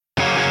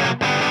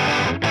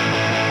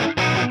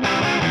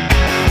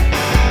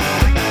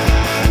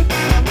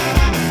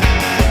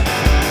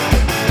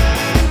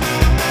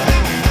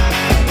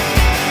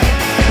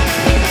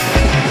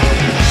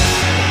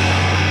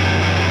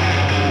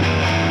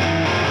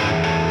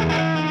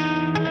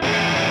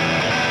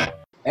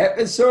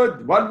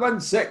Episode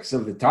 116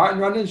 of the Tartan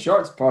Running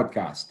Shorts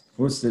podcast,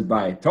 hosted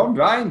by Tom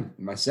Bryan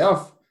and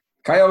myself,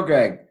 Kyle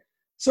Gregg.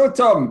 So,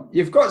 Tom,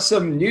 you've got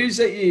some news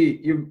that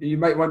you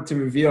might want to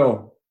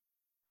reveal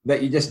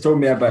that you just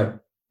told me about.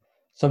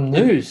 Some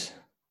news?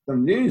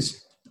 Some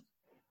news?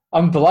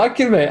 I'm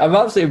blanking, mate. I'm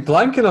absolutely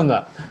blanking on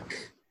that.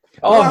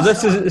 Oh,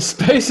 this is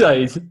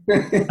Speyside.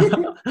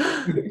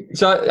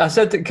 So I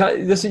said to Kyle,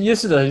 this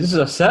is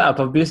a setup.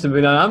 I've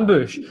basically been an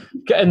ambush.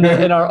 In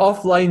our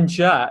offline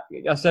chat,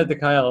 I said to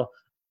Kyle,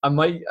 I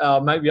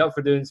might be up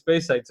for doing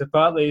Speyside. So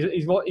apparently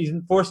he's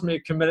forced me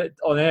to commit it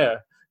on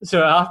air.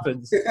 So it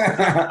happens.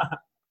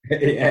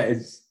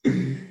 Yes.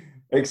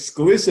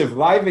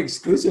 Live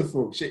exclusive,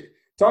 folks.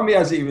 Tommy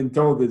hasn't even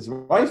told his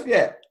wife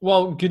yet.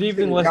 Well, good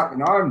evening,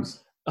 listeners.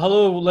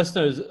 Hello,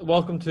 listeners.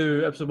 Welcome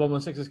to episode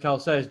 116, as Cal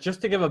says. Just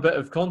to give a bit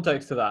of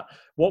context to that,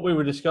 what we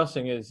were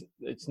discussing is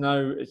it's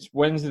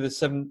Wednesday the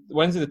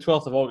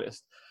 12th of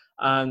August,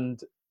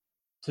 and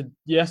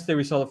yesterday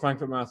we saw the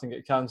Frankfurt Marathon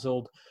get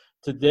cancelled.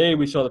 Today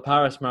we saw the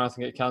Paris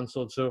Marathon get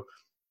cancelled. So,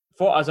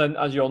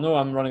 as you all know,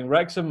 I'm running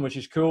Wrexham, which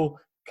is cool.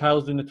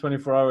 Kyle's doing the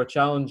 24-hour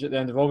challenge at the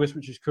end of August,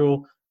 which is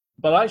cool.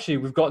 But actually,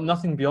 we've got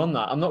nothing beyond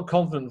that. I'm not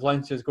confident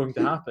Valencia is going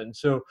to happen.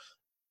 So,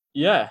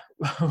 yeah,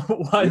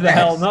 why the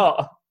hell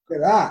not?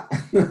 Look at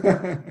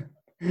that.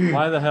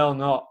 Why the hell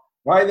not?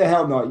 Why the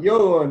hell not?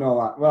 YOLO and all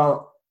that.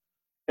 Well,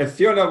 if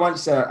Fiona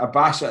wants a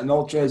bash at an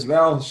ultra as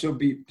well, she'll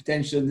be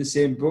potentially in the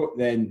same boat.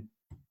 Then,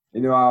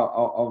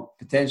 I'll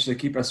potentially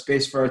keep a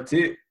space for her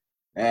too.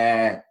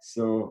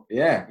 So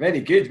yeah, very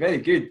good, very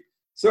good.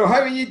 So how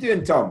are you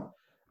doing, Tom?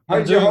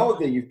 How's your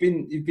holiday? You've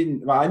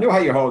been. Well, I know how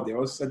your holiday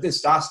was. I did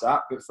ask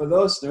that, but for the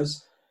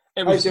listeners,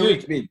 how's your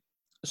week been?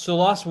 So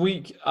last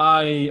week,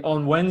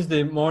 on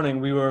Wednesday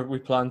morning, we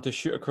planned to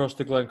shoot across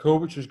to Glencoe,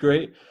 which was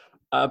great.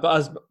 But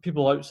as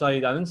people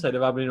outside and inside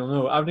of Aberdeen will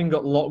know, Aberdeen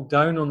got locked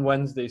down on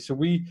Wednesday. So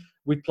we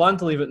planned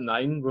to leave at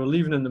 9. We're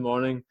leaving in the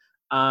morning,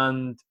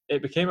 and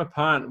it became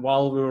apparent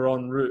while we were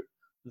en route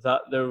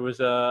that there was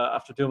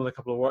after dealing with a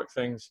couple of work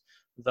things,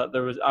 that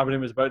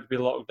Aberdeen was about to be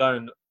locked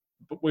down.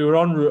 But we were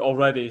en route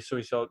already, so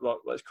we thought,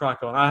 well, let's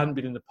crack on. I hadn't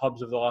been in the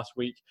pubs over the last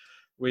week.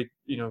 We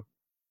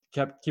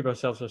keep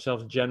ourselves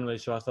generally.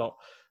 So I thought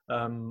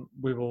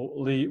we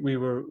will leave. We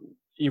were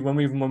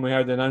even when we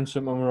heard the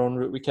announcement when we were en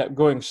route, we kept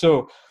going.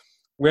 So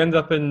we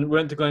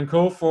went to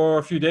Glencoe for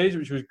a few days,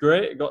 which was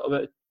great. Got a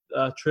bit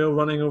of trail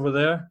running over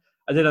there.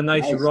 I did a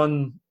nice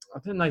run. I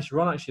did a nice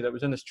run actually. That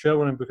was in this trail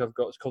running book I've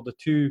got. It's called the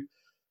 2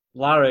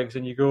 Larrigs,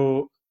 and you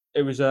go.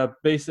 It was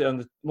basically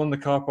on one of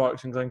the car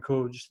parks in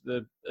Glencoe, just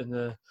in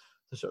the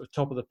sort of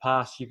top of the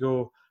pass. You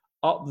go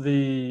up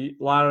the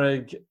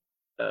Larrig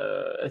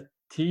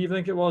T, I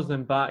think it was,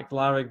 then back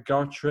Larrig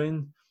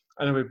Gartrain,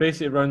 and we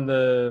basically around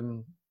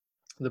the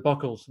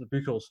buckles,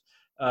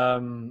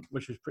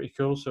 which was pretty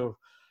cool. So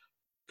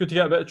good to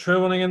get a bit of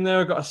trail running in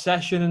there. Got a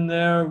session in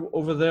there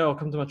over there. I'll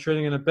come to my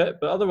training in a bit,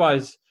 but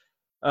otherwise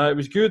it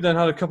was good. Then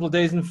had a couple of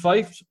days in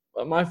Fife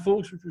at my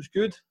folks, which was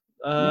good.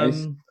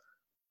 Nice.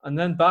 And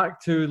then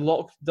back to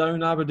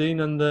lockdown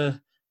Aberdeen and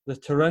the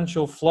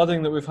torrential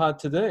flooding that we've had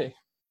today.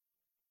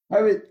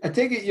 I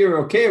take it you're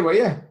okay, were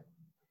you?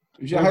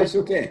 Was your house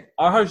okay?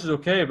 Our house is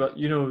okay, but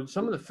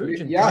some of the footage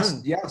in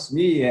town. You asked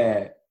me,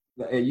 are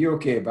you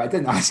okay? But I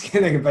didn't ask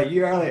anything about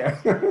you earlier.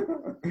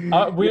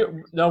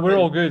 We're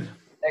all good.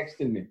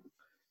 Texting me.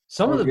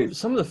 Some of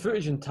the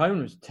footage in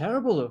town was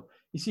terrible though.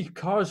 You see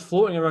cars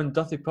floating around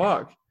Duthie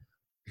Park.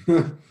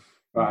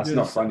 Well, that's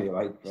not funny,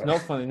 it's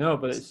not funny, no,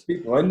 but it's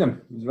people in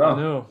them as well. I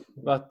know,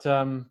 but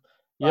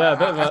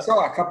I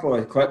saw a couple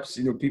of clips.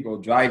 People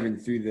driving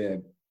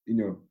through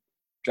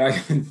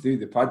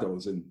the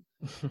puddles, and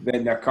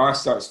then their car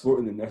starts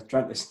floating, and they're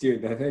trying to steer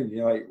the thing.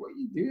 You're like, "What are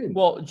you doing?"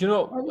 Well, do you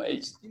know?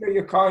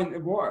 Your car into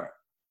water.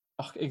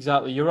 Oh,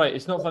 exactly, you're right.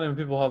 It's not funny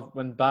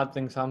when bad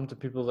things happen to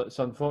people. That's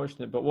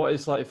unfortunate. But what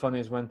is slightly funny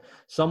is when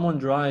someone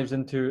drives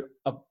into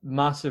a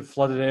massive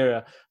flooded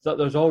area that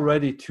there's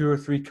already 2 or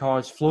 3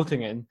 cars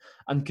floating in,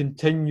 and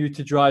continue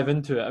to drive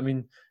into it. I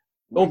mean,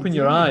 open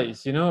your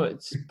eyes.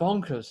 It's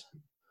bonkers.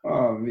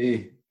 Oh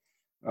me,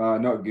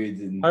 not good.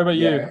 And, how about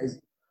you?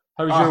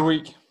 How was your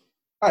week?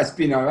 It's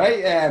been all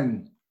right.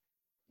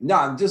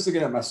 I'm just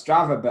looking at my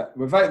Strava, but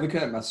without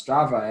looking at my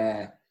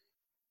Strava,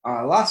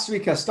 last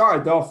week I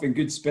started off in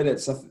good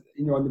spirits. On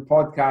the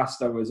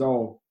podcast I was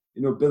all,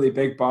 Billy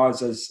Big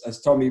Bars,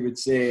 as Tommy would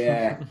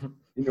say,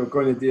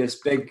 going to do this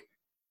big,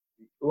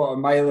 lot of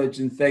mileage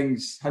and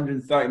things,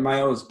 130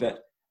 miles.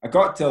 But I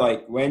got to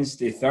like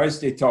Wednesday,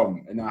 Thursday,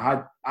 Tom, and I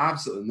had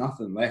absolutely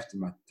nothing left in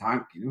my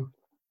tank.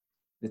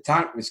 The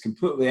tank was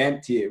completely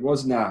empty. It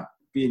wasn't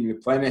being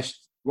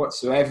replenished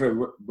whatsoever,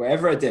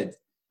 whatever I did.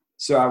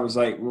 So I was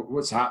like,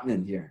 what's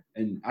happening here?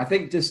 And I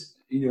think just,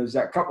 there's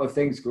a couple of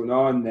things going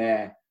on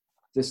there,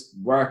 just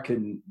work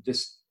and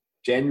just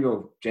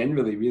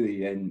generally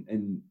really.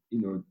 And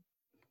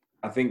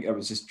I think I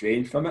was just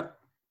drained from it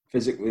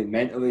physically and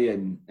mentally.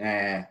 And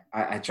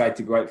I tried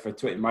to go out for a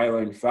 20 mile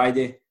on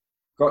Friday,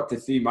 got to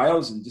 3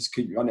 miles and just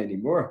couldn't run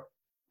anymore.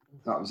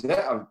 That was it.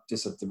 I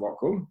just had to walk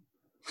home.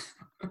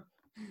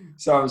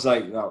 So I was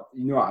like, well,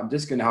 you know what, I'm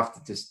just going to have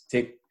to just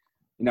take,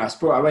 we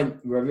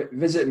were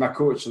visiting my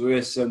coach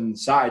Lewis on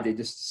Saturday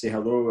just to say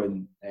hello,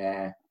 and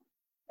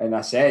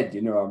I said,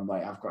 I'm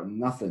like, I've got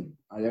nothing.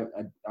 I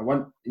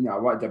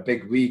wanted a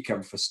big week.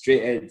 I'm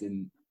frustrated,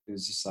 and it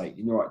was just like,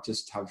 you know what,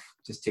 just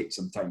take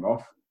some time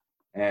off,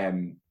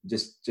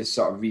 just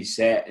sort of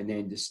reset, and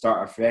then just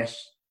start afresh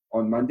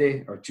on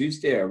Monday or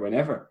Tuesday or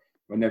whenever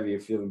you're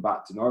feeling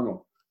back to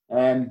normal.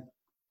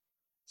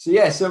 So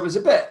it was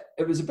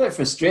a bit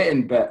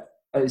frustrating, but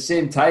at the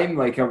same time,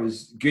 like, I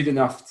was good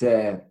enough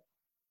to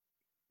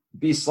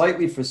be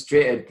slightly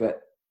frustrated,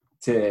 but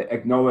to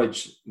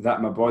acknowledge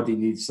that my body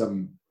needs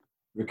some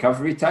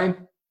recovery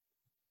time.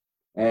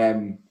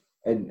 And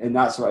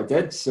that's what I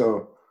did.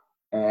 So,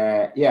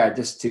 I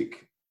just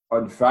took,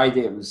 on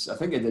Friday, I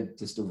think I did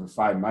just over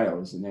 5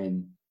 miles. And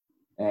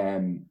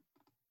then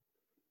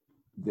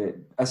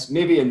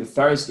maybe in the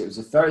Thursday, it was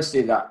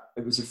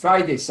a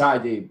Friday,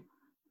 Saturday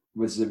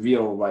was the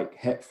real like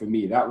hit for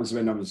me. That was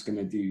when I was going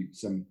to do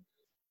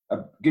a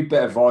good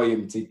bit of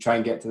volume to try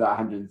and get to that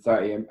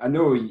 130. And I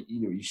know,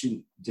 you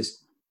shouldn't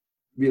just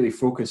really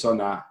focus on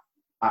a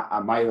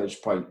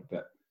mileage point,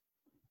 but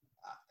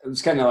it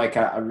was kind of like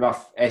a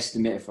rough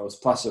estimate. If I was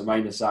plus or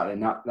minus that,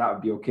 then that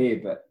would be okay.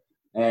 But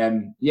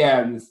on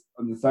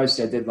the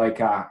Thursday, I did like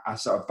a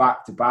sort of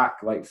back-to-back,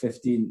 like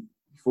 15,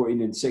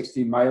 14 and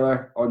 16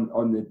 miler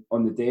on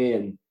the day.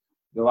 And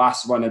the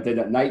last one I did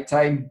at night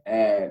time,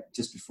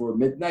 just before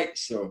midnight.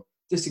 So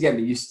just to get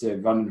me used to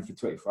running for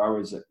 24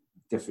 hours at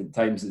different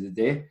times of the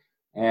day.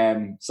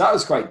 So that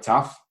was quite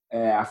tough.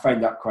 I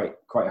find that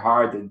quite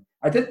hard. And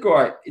I did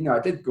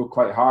go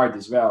quite hard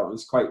as well. It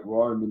was quite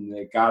warm in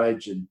the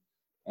garage, and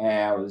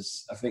I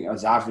think I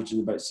was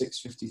averaging about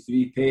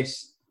 6:53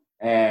 pace.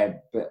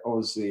 But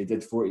obviously I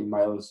did 14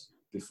 miles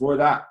before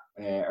that,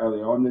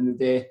 early on in the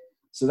day.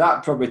 So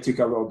that probably took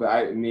a little bit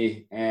out of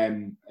me.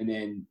 And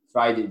then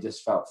Friday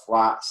just felt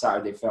flat.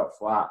 Saturday felt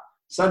flat.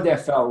 Sunday I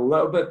felt a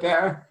little bit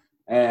better.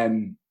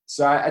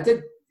 So I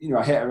did,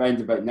 I hit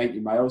around about 90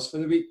 miles for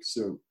the week,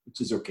 so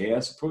which is okay, I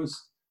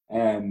suppose.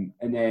 And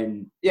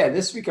then,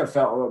 this week I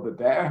felt a little bit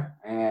better.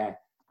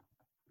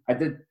 I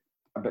did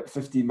about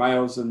 50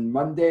 miles on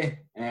Monday,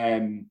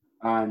 and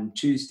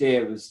Tuesday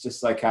it was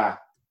just like a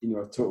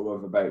total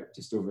of about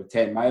just over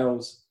 10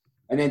 miles.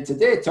 And then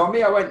today,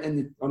 Tommy, I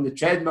went on the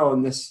treadmill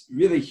on this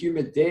really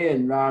humid day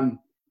and ran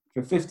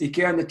for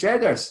 50k on the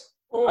treaders,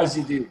 as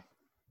you do.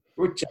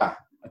 Ucha,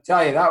 I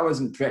tell you, that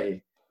wasn't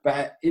pretty.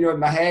 But, in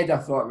my head, I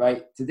thought,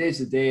 right, today's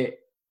the day,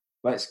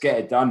 let's get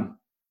it done.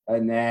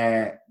 And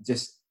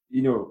just,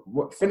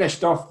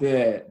 finished off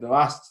the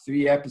last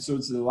 3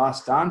 episodes of The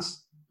Last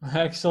Dance.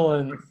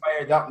 Excellent. We're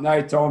fired up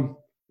now, Tom.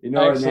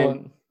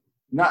 Excellent.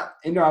 And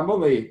then, I'm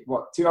only,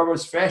 2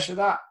 hours fresh of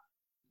that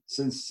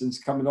since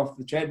coming off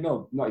the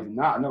treadmill. Not even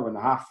that, an hour and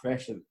a half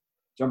fresh of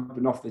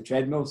jumping off the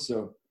treadmill.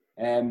 So,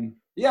 I'm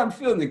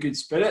feeling in good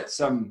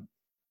spirits.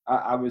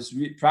 I was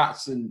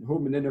practicing,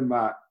 homing in on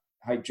my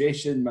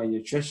hydration, my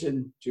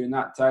nutrition during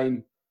that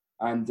time.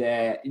 And,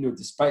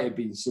 despite it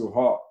being so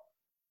hot,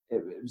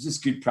 it was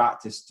just good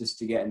practice just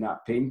to get in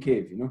that pain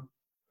cave,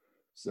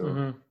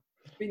 So,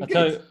 it's been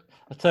good.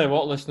 I'll tell you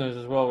what, listeners,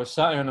 as well, we're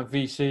sat here on a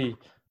VC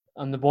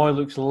and the boy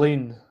looks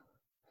lean.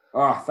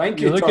 Oh, thank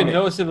you, You're looking Tommy.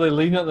 noticeably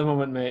lean at the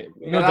moment, mate.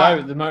 No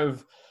doubt the amount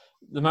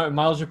of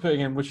miles you're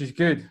putting in, which is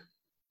good.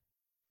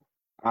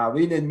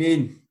 Lean and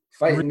mean,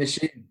 fighting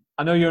machine.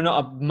 I know you're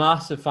not a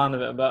massive fan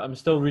of it, but I'm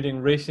still reading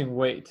Racing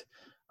Weight,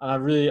 and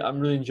I'm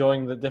really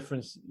enjoying the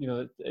difference.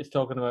 It's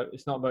talking about.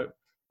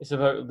 It's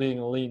about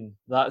being lean.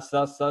 That's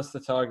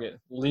the target.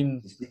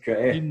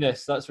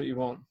 Leanness. That's what you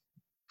want.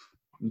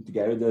 Need to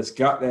get rid of this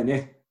gut, then,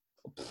 eh?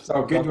 It's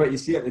all good what you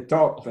see at the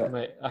top, but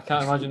mate, I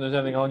can't imagine there's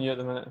anything on you at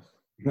the minute.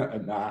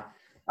 Nah.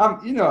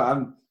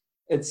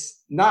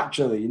 It's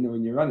naturally,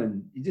 when you're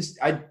running,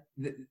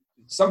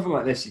 something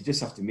like this, you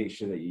just have to make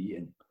sure that you're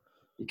eating.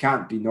 You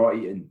can't be not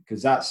eating,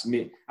 because that's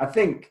me. I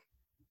think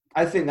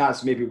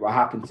that's maybe what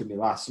happened to me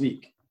last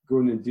week,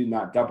 going and doing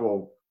that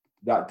double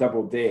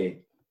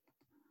day.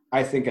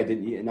 I think I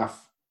didn't eat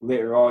enough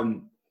later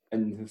on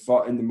in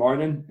the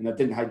morning, and I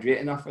didn't hydrate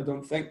enough, I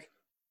don't think,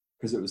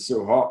 because it was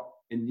so hot.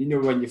 And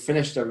when you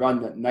finish the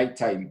run at night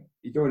time,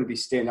 you don't want to be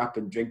staying up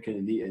and drinking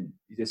and eating.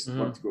 You just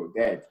want to go to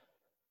bed.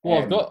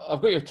 Well,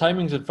 I've got your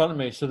timings in front of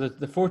me. So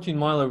the 14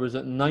 miler was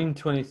at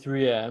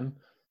 9:23 a.m.,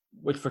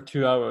 which for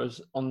 2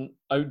 hours on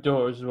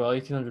outdoors as well,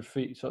 1,800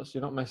 feet. So you're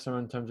not messing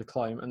around in terms of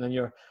climb. And then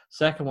your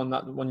second one,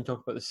 that one you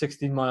talked about, the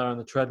 16 miler on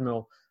the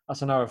treadmill,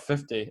 that's an hour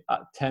 50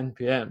 at 10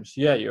 p.m.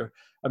 So you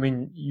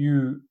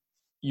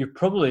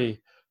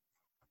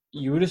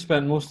would have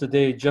spent most of the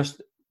day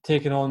just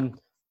taking on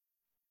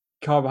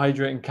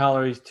carbohydrate and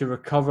calories to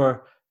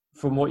recover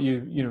from what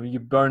you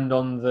burned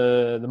on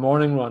the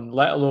morning run,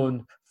 let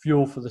alone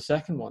fuel for the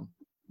second one.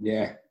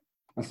 Yeah,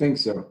 I think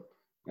so.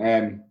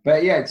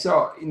 But yeah,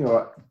 so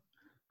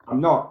I'm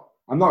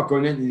not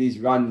going into these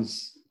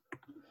runs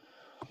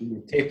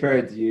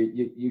tapered.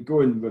 You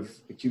go in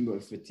with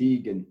accumulative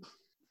fatigue and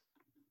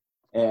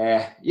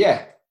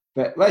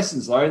but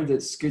lessons learned.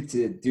 It's good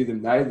to do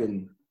them now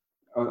than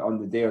on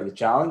the day of the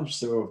challenge.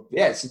 So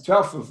yeah, it's the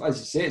 12th of, as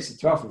you say, it's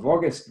the 12th of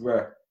August.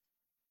 Where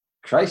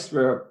Christ,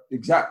 we're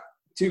exact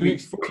 2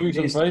 weeks, 2 weeks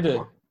on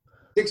Friday.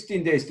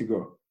 16 days to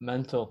go.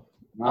 Mental,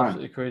 man.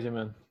 Absolutely crazy,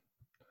 man.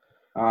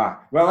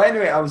 Well,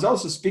 anyway, I was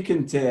also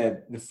speaking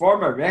to the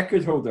former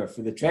record holder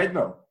for the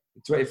treadmill,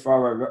 the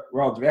 24-hour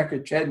world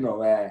record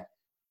treadmill.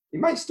 He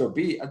might still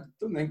be. I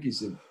don't think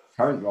he's the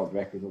current world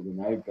record holder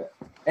now, but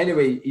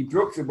anyway, he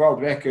broke the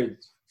world record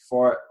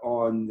for it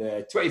on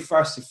the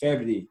 21st of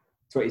February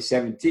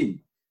 2017,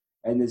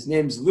 and his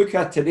name's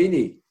Luca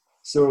Tarini.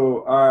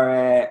 So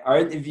our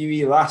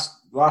interviewee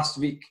last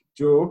week,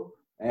 Jo,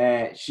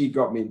 she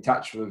got me in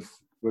touch with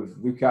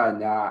Luca,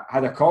 and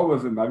had a call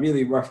with him, a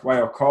really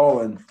worthwhile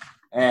call, and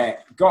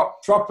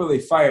got properly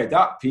fired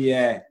up.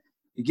 He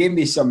gave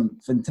me some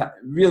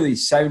really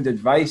sound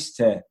advice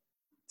to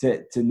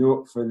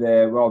note for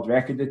the world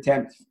record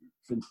attempt.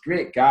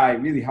 Great guy,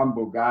 really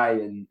humble guy,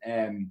 and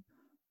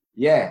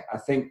I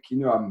think he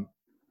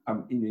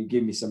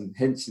gave me some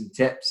hints and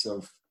tips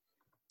of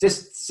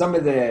just some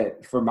of the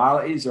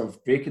formalities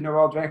of breaking the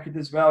world record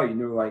as well.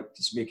 Like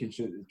just making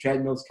sure that the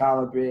treadmill's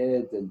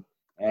calibrated and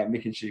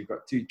making sure you've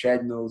got 2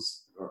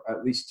 treadmills, or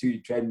at least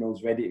 2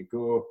 treadmills ready to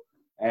go.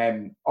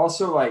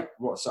 Also, like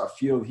what sort of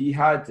fuel he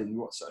had and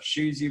what sort of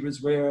shoes he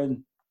was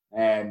wearing.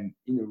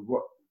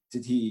 What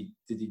did he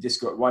just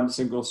got one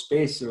single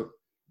space or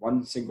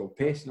one single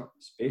pace, not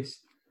space?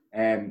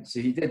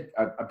 So he did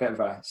a bit of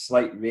a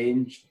slight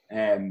range.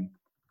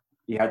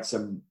 He had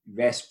some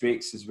rest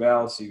breaks as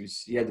well. So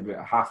he had about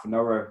a half an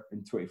hour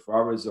and 24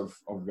 hours of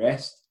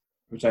rest,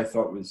 which I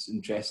thought was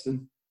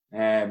interesting.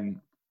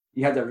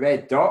 He had a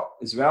red dot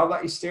as well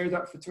that he stared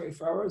at for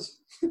 24 hours.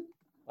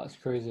 That's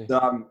crazy.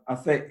 So I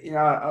think,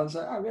 I was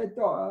like, a red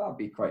dot, that'd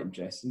be quite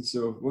interesting.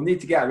 So we'll need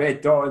to get a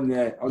red dot on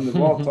the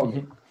wall,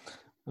 Tommy.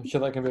 I'm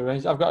sure that can be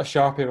arranged. I've got a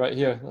Sharpie right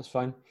here. That's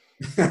fine.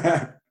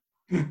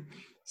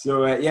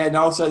 So and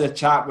also the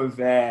chat with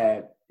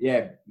the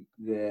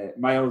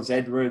Miles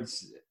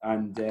Edwards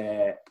and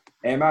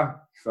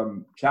Emma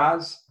from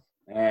Chaz,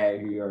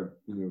 who are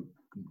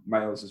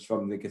Miles is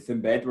from the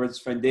Gathimba Edwards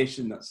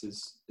Foundation. That's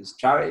his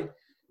charity.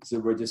 So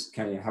we're just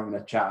kind of having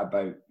a chat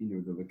about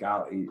the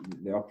legality,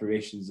 the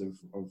operations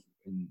of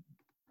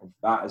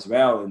that as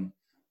well,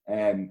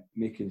 and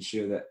making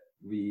sure that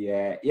we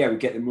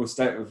get the most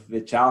out of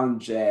the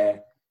challenge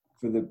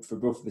for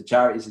both of the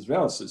charities as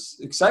well. So it's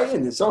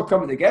exciting. It's all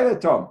coming together,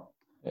 Tom.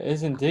 It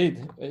is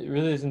indeed. It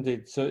really is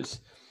indeed. So it's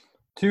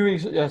 2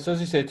 weeks. Yeah. So as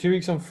you say, 2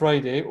 weeks on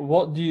Friday.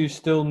 What do you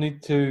still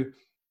need to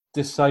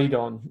decide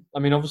on? I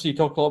mean, obviously you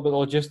talked a lot about the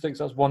logistics.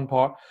 That's one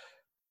part.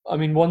 I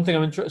mean, one thing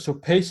I'm interested. So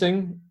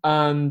pacing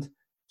and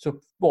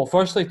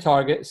firstly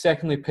target,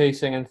 secondly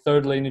pacing, and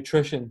thirdly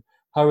nutrition.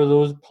 How are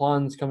those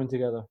plans coming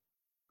together?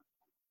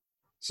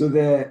 So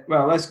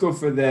let's go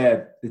for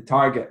the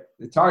target.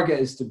 The target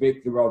is to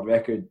break the world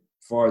record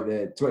for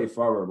the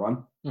 24-hour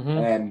one.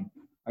 Mm-hmm.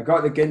 I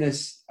got the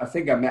Guinness. I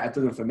think I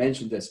don't know if I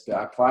mentioned this, but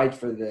I applied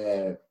for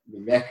the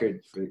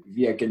record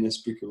via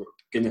Guinness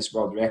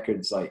World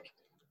Records like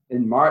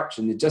in March,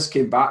 and they just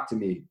came back to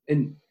me.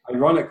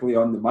 Ironically,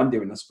 on the Monday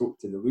when I spoke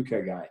to the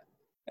Luca guy,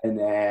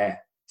 and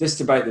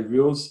just about the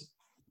rules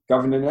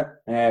governing it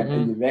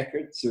in the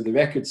record. So the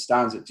record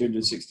stands at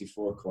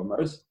 264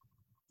 kilometers,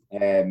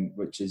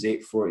 which is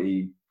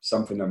 840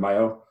 something a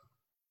mile.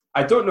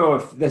 I don't know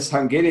if this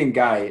Hungarian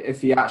guy, if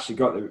he actually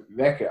got the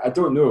record. I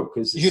don't know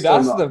because you should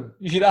ask them.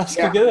 You should ask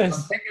him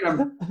Guinness.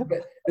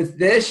 But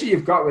the issue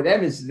you've got with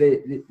them is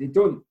they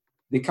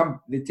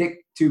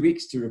take 2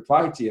 weeks to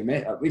reply to you,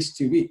 mate. At least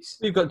 2 weeks.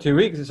 You've got 2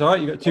 weeks. It's all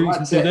right. You've got 2 weeks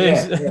and 2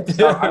 days. Yeah.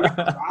 So I'm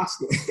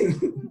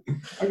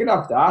going to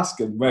have to ask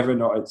him whether or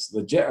not it's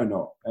legit or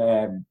not.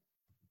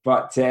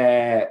 But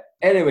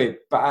anyway,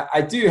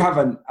 I do have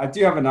an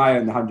eye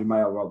on the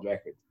 100-mile world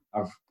record.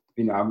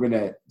 I'm going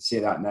to say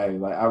that now.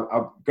 Like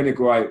I'm going to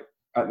go out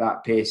at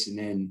that pace, and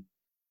then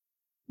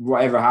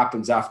whatever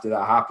happens after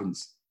that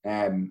happens.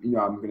 I'm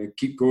going to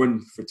keep going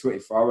for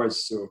 24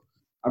 hours. So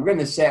I'm going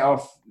to set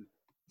off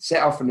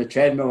on the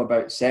treadmill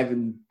about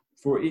 7:14,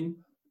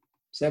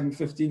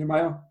 7:15 a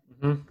mile.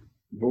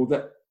 Mm-hmm. Hold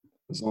it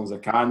as long as I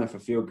can. If I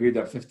feel good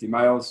at 50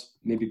 miles,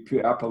 maybe put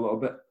it up a little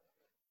bit.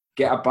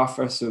 Get a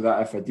buffer so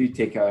that if I do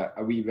take a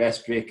wee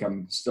rest break,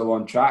 I'm still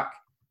on track.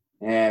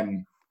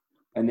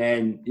 And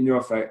then,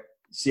 if I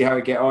see how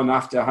I get on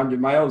after 100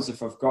 miles,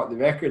 if I've got the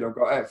record, I've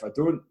got it. If I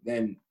don't,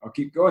 then I'll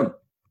keep going.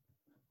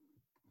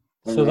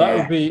 And, so that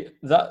would be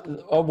that.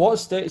 At what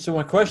stage? So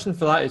my question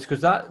for that is,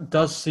 because that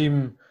does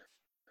seem,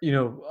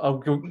 I'll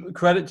give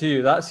credit to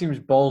you. That seems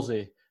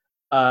ballsy,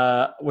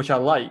 which I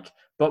like.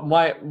 But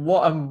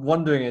what I'm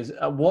wondering is,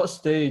 at what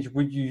stage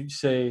would you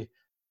say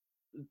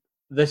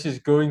this is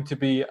going to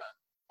be?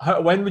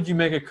 When would you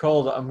make a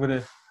call that I'm going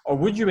to, or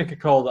would you make a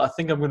call that I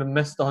think I'm going to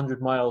miss the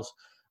 100 miles?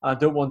 I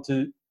don't want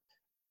to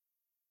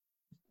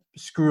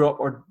screw up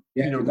or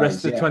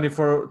risk the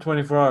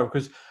 24 hour,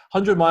 because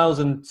 100 miles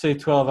in say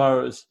 12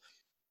 hours,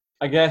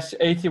 I guess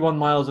 81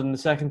 miles in the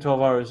second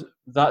 12 hours,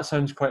 that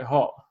sounds quite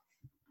hot.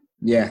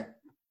 Yeah,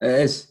 it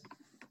is.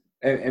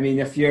 I mean,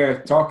 if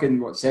you're talking,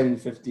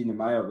 7:15 a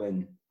mile,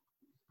 then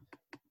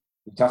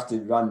you'd have to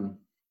run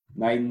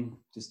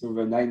just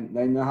over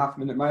 9.5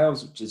 minute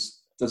miles, which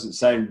doesn't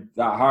sound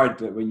that hard,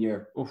 but when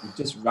you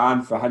just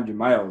ran for 100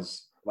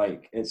 miles,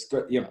 like it's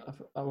not your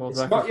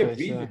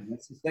breathing.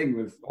 That's the thing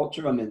with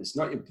ultra running. It's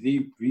not your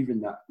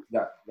breathing that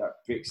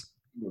breaks,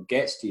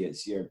 gets to you.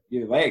 It's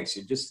your legs.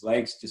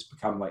 Legs just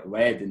become like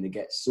lead, and they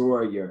get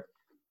sore. Your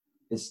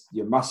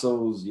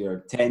muscles,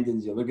 your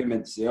tendons, your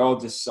ligaments, they all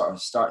just sort of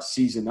start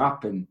seizing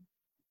up, and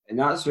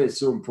that's why it's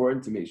so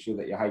important to make sure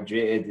that you're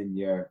hydrated and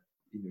your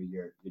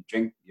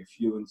drink, your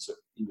fueling,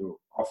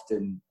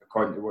 often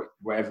according to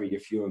whatever your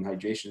fueling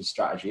hydration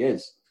strategy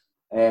is.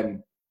 It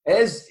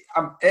is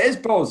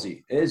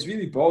ballsy. It is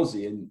really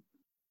ballsy, and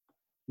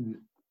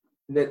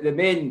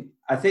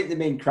I think the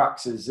main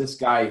crux is this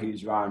guy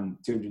who's ran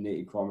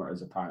 280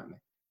 kilometers apparently.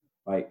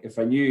 Like, if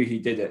I knew he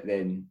did it,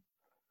 then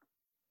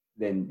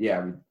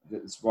yeah,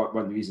 that's one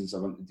of the reasons I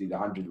want to do the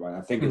 100 one.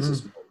 I think it's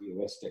just more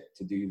realistic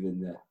to do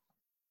than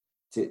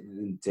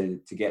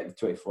to get the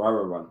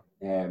 24-hour one.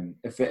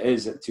 If it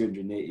is at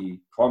 280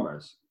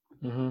 kilometers,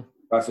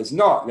 but if it's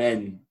not,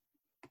 then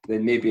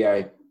maybe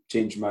I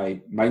change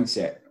my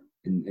mindset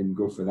and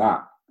go for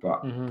that.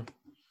 But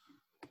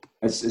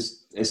it's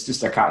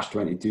just a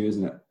catch-22,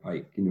 isn't it?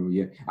 Like,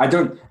 I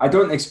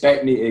don't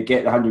expect me to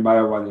get the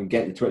 100-mile one and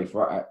get the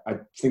 24. I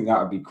think that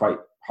would be quite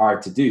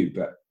hard to do,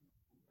 but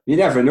you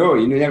never know.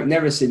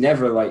 Never say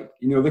never. Like,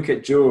 look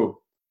at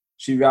Jo.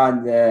 She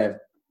ran the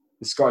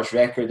Scottish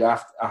record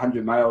after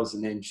 100 miles,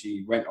 and then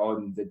she went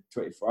on the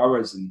 24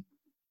 hours and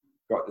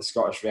got the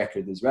Scottish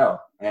record as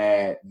well.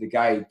 The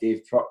guy,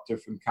 Dave Proctor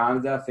from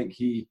Canada, I think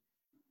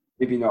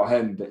maybe not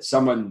him, but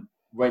someone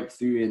went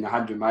through in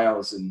 100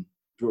 miles and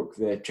broke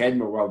the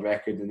treadmill world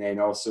record, and then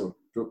also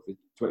broke the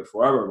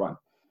 24-hour one.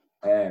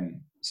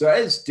 So it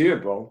is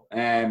doable.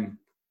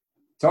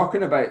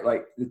 Talking about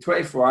like the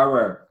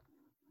 24-hour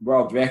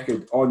world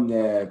record on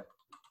the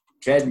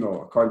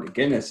treadmill, according to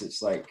Guinness,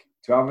 it's like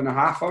 12 and a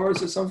half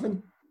hours or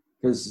something,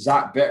 because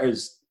Zach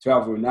Bitter's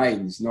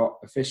 12:09 is not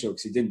official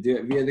because he didn't do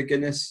it via the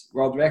Guinness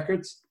World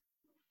Records.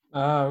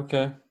 Ah,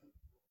 okay.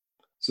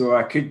 So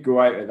I could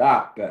go out of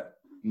that, but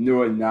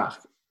knowing that,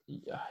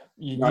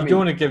 you don't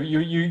want to give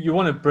you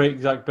want to break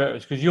Zach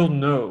Bitter's, because you'll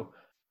know,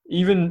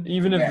 even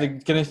if the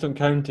Guinness don't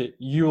count it,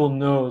 you will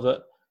know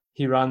that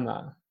he ran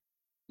that.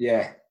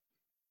 Yeah.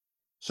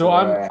 So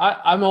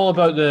I'm all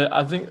about the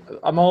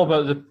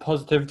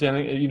positivity.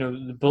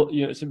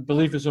 I think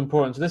belief is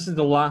important. So this is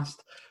the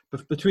last,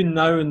 between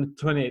now and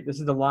the 28th. This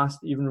is the last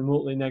even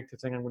remotely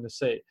negative thing I'm going to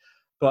say.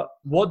 But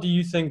what do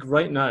you think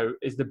right now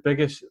is the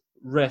biggest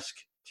risk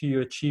to you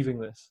achieving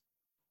this?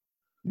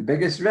 The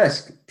biggest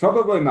risk,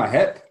 probably my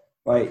hip.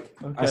 Like,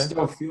 okay. I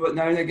still feel it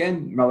now and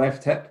again, my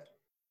left hip.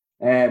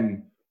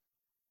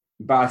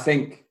 But I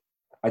think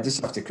I just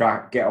have to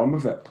get on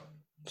with it.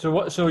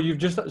 So you've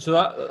just,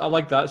 I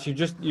like that. So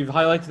you've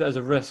highlighted it as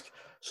a risk.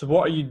 So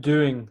what are you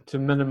doing to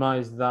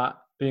minimize that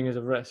being as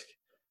a risk?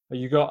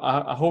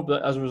 I hope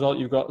that as a result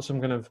you've got some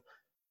kind of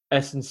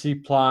S&C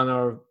plan,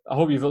 or I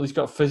hope you've at least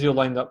got physio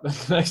lined up in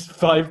the next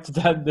 5 to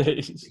 10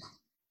 days.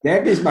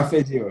 Debbie's my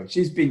physio.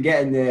 She's been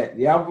getting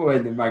the elbow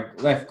in my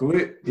left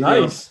glute.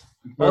 Nice.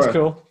 That's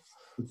cool.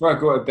 Before I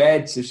go to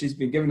bed, so she's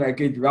been giving it a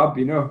good rub,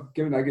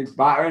 giving it a good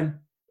battering.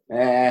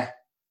 I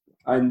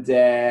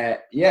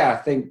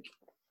think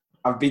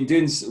I've been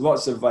doing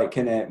lots of like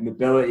kind of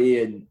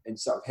mobility and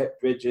sort of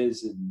hip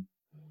bridges and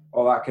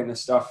all that kind of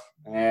stuff,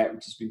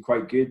 which has been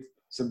quite good.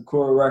 Some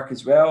core work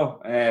as well.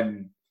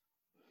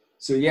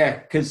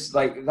 Because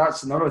like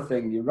that's another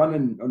thing. You're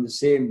running on the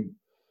same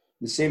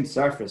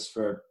surface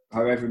for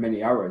however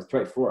many hours,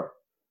 24.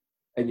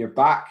 And your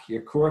back,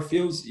 your core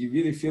you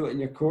really feel it in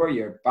your core.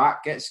 Your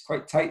back gets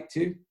quite tight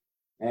too.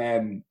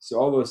 So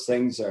all those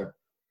things are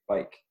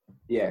like,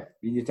 you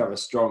need to have a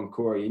strong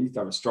core. You need to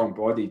have a strong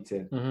body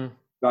to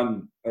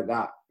run at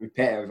that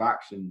repetitive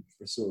action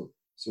for so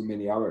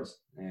many hours.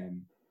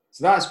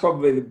 So that's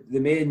probably the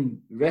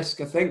main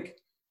risk, I think.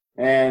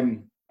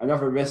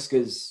 Another risk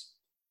is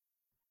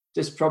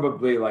just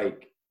probably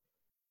like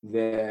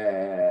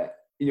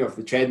if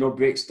the treadmill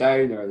breaks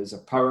down or there's a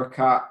power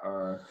cut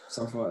or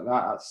something like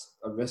that, that's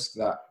a risk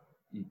that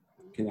you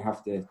kind of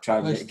have to try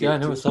and mitigate. Yeah, I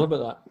never thought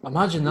about that.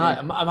 Imagine that.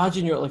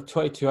 Imagine you're at like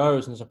 22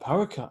 hours and there's a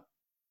power cut.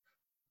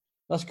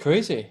 That's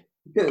crazy.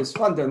 Yeah, it's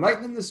thunder and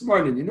lightning this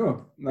morning,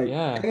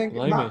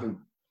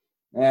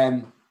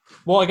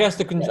 Well, I guess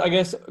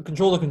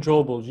control the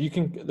controllables.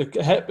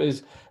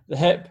 The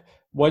hip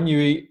when you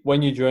eat,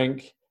 when you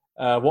drink,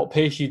 what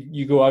pace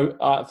you go out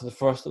at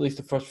for at least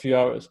the first few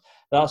hours.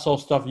 That's all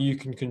stuff you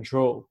can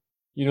control.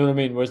 You know what I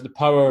mean? Whereas the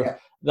power,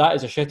 that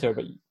is a shitter,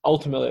 but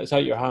ultimately it's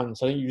out your hands.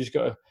 So I think you just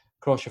got to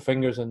cross your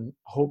fingers and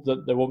hope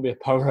that there won't be a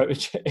power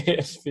outage at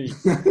ASV.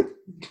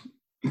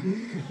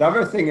 The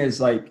other thing is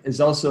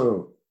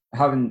also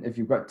having, if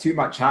you've got too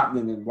much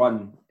happening in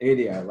one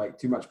area, like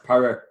too much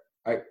power,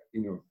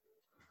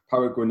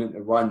 power going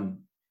into one,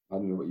 I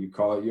don't know what you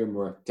call it, you're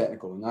more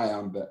technical than I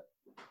am, but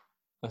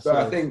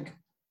I think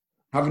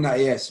having that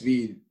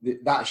ASV,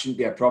 that shouldn't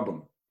be a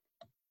problem.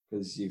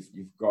 because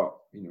you've got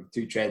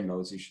two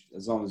treadmills.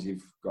 As long as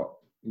you've got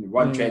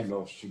one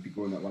treadmill should be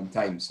going at one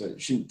time, so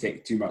it shouldn't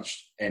take too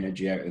much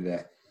energy out of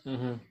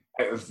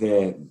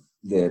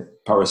the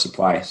power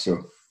supply. So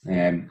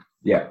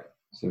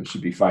so it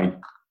should be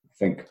fine, I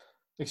think.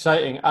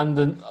 Exciting.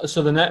 And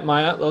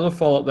my other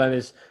follow up then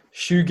is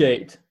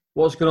Shoegate.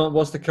 What's going on?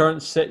 What's the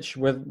current sitch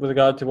with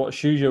regard to what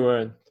shoes you're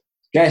wearing?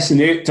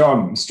 Stressing out,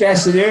 Tom. I'm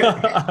stressing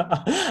out.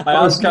 I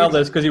asked Carl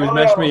this because he was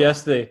messaging me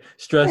yesterday,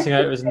 stressing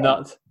out his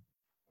nut.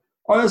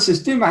 Honestly,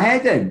 it's doing my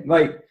head in.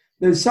 Like,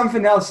 there's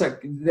something else.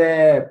 Like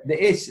the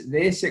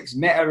Asics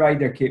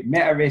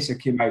Meta Racer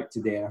came out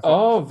today.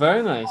 Oh,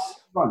 very nice.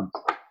 Fun.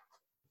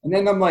 And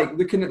then I'm like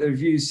looking at the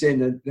reviews saying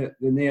that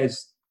they're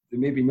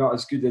maybe not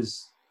as good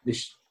as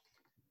this.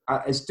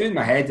 It's doing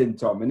my head in,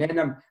 Tom. And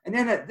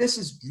then this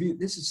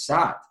is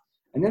sad.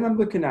 And then I'm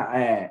looking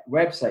at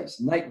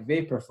websites, Nike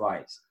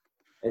Vaporflies.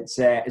 It's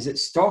is it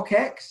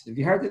StockX? Have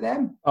you heard of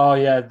them? Oh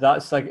yeah,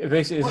 that's like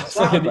basically it's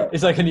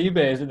like an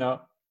eBay, is it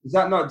not? Is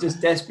that not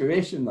just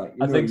desperation? Like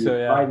I think so,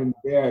 yeah. Buy them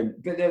there,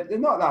 but they're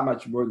not that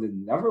much more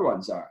than the other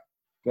ones are.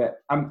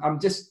 But I'm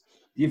just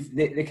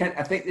they can.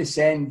 I think they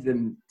send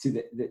them to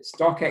the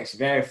StockX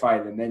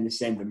verify them, then they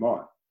send them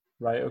on.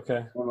 Right.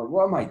 Okay. I'm like,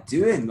 what am I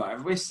doing? Like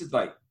I've wasted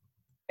like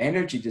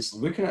energy just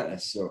looking at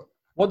this. So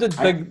what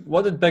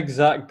did Big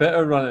Zach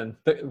Bitter run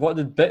in? What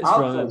did Bits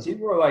run in? He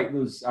were like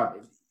those.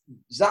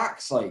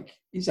 Zach's like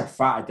he's a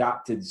fat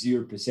adapted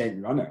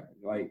 0% runner.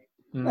 Like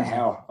the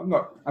hell, I'm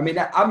not. I mean,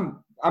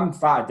 I'm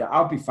fat.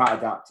 I'll be fat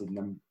adapted, and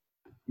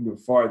I'm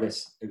for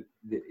this.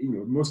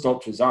 Most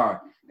ultras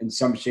are in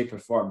some shape or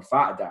form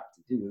fat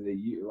adapted. They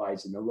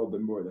utilizing a little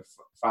bit more of the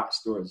fat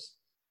stores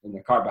than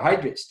the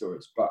carbohydrate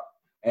stores. But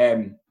I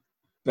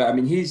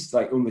mean, he's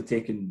like only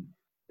taking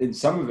in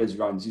some of his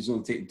runs. He's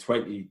only taking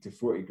 20 to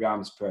 40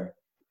 grams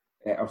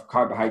of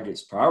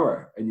carbohydrates per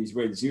hour, and he's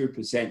wearing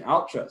 0%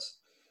 ultras.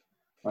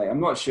 Like,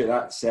 I'm not sure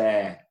that's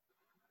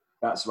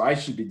what I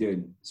should be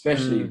doing,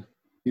 especially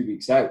 2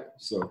 weeks out.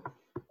 So,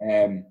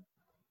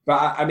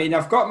 but I mean,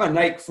 I've got my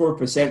Nike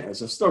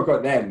 4%ers. I've still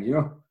got them,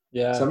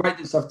 Yeah. So I might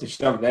just have to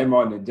shove them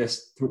on and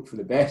just hope for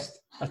the best.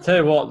 I tell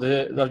you what,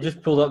 I've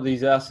just pulled up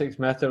these Asics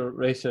Meta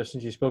Racers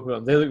since you spoke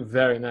about them. They look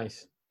very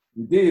nice.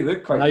 They do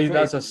look quite.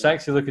 That's a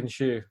sexy looking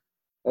shoe.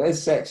 It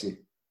is sexy.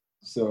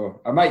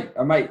 So I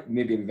might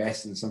maybe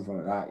invest in something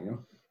like that,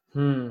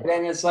 And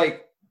then it's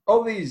like,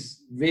 all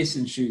these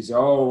racing shoes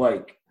are all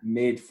like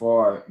made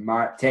for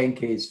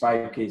 10Ks,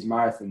 5Ks,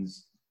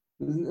 marathons.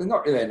 They're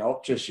not really an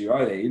ultra shoe,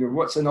 are they?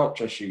 What's an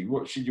ultra shoe?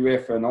 What should you wear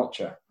for an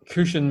ultra?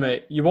 Cushion,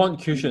 mate. You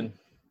want cushion.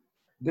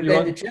 The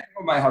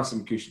treadmill might have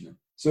some cushioning.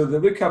 So the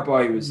Luca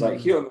boy was like,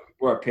 he only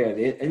wore a pair of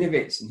the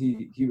Innovates, and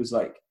he was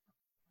like,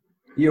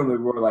 he only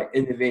wore like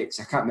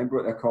Innovates. I can't remember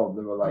what they're called.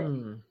 They were like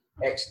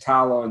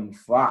X-Talon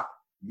flat,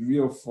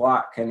 real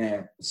flat kind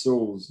of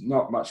soles,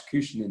 not much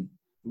cushioning,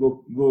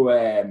 low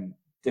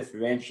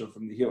differential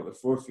from the heel to the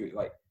forefoot,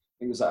 like I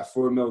think it was like a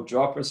 4 mil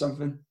drop or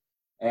something.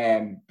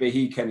 But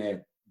he kind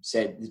of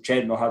said the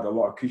treadmill had a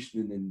lot of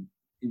cushioning and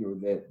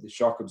the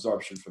shock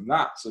absorption from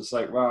that. So it's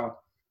like, wow.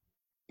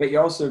 But he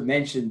also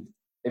mentioned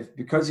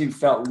because he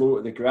felt low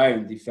to the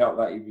ground, he felt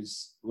that he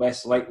was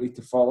less likely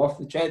to fall off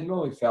the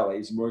treadmill. He felt like he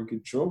was more in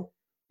control.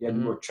 He had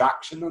more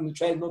traction on the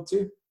treadmill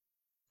too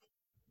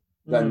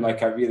than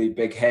like a really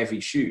big heavy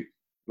shoe,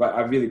 like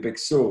a really big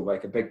sole,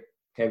 like a big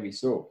heavy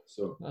sole.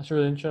 So that's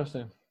really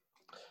interesting.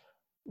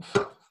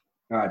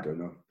 I don't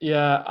know.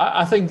 Yeah,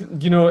 I think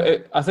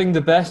I think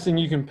the best thing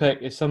you can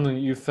pick is something that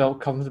you felt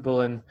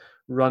comfortable in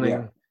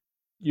running.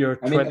 Your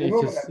 20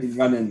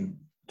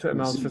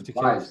 miles, 50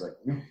 k's.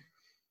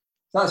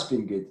 That's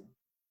been good.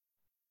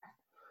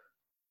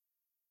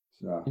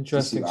 So,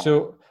 interesting.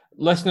 So,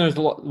 listeners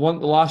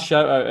want the last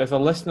shout out. If a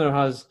listener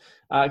has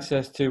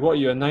access to what are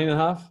you, a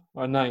 9.5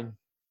 or 9?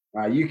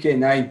 UK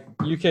 9.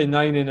 UK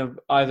 9 in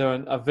either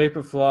a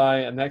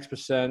Vaporfly, an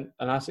X%,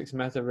 an Asics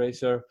Meta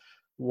Racer,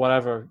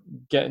 whatever,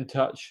 get in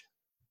touch.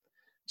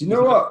 Do you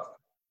know what?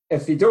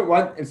 If you're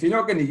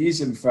not going to use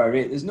them for a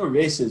rate, there's no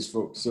races,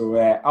 folks. So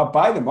I'll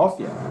buy them off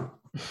you.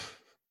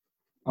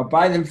 I'll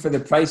buy them for the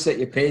price that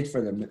you paid for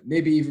them.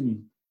 Maybe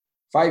even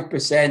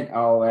 5%.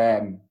 I'll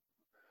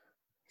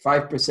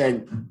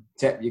 5%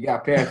 tip. You get a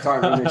pair of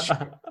Tartan.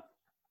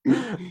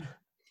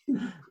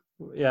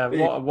 Yeah,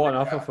 what an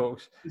offer,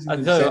 folks. I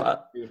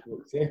tell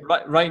you,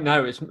 right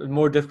now it's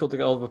more difficult to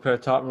get hold of a pair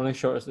of Tartan running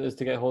shorts than it is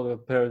to get hold of a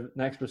pair of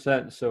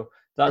Next%. So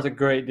that's a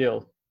great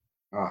deal.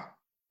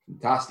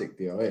 Fantastic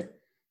deal, eh?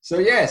 So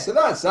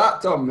that's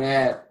that, Tom.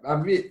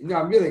 I'm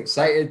really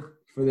excited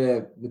for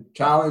the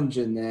challenge,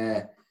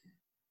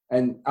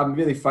 and I'm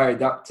really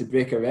fired up to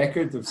break a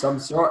record of some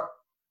sort.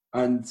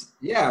 And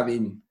I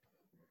mean,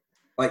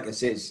 like I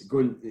said, it's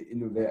going.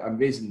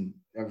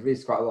 I've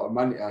raised quite a lot of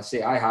money. I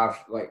say I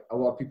have. Like a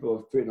lot of people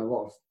have put in a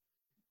lot of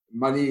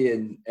money,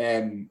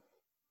 and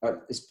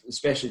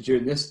especially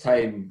during this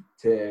time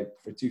for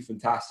two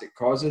fantastic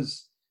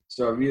causes.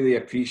 So I really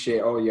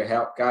appreciate all your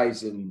help,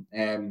 guys, and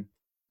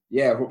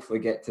hopefully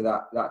get to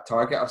that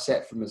target I've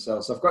set for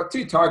myself. So I've got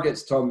two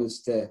targets, Tom.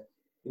 Is to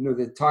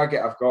the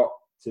target I've got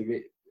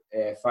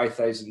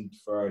 5,000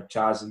 for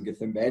Chaz and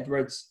Guthrum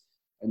Edwards.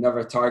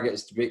 Another target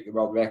is to break the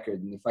world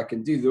record. And if I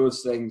can do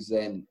those things,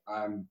 then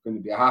I'm going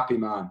to be a happy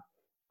man.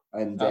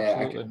 And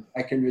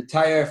I can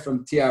retire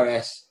from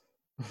TRS.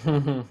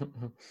 I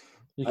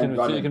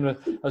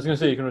was going to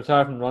say you can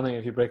retire from running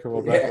if you break a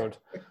world record.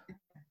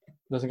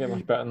 Doesn't get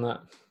much better than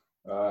that.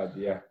 Oh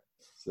dear.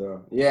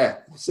 So yeah.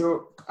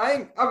 So I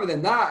think other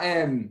than that,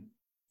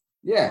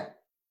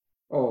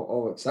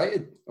 all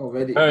excited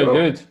already. Very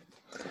good.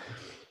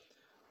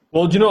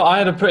 Well, do you know, I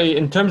had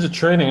in terms of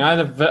training, I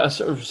had a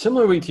sort of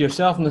similar week to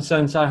yourself in the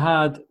sense I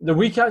had the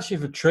week actually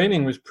for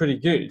training was pretty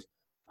good,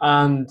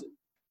 and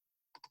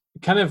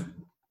kind of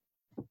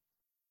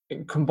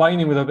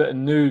combining with a bit of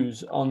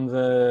news on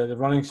the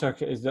running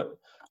circuit is that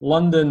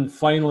London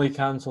finally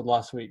cancelled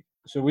last week.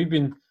 So we've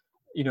been,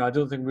 I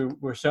don't think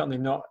we're certainly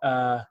not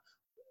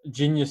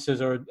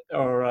geniuses or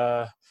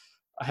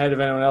ahead of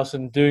anyone else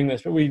in doing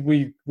this, but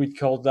we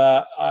called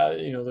that.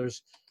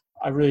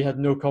 I really had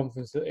no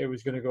confidence that it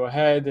was going to go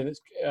ahead, and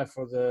it's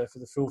for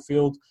the full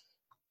field.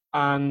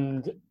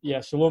 And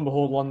so lo and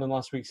behold, London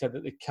last week said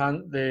that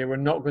they were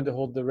not going to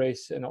hold the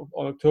race on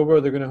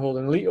October. They're going to hold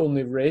an elite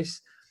only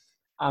race,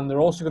 and they're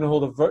also going to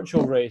hold a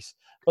virtual race.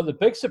 But the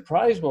big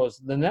surprise was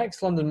the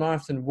next London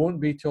Marathon won't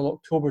be till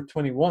October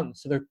 21.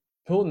 So they're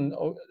pulling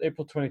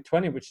April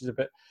 2020, which is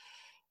a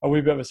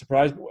wee bit of a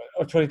surprise.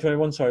 Or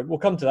 2021, sorry. We'll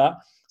come to that.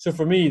 So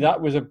for me,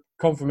 that was a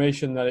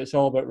confirmation that it's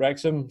all about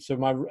Wrexham. So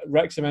my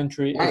Wrexham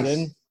entry is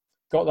in.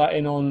 Got that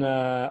in on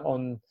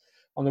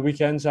the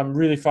weekend. So I'm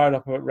really fired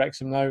up about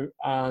Wrexham now.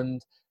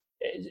 And,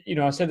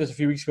 I said this a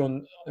few weeks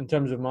ago in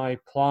terms of my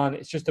plan.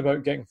 It's just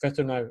about getting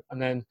fitter now and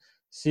then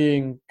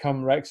seeing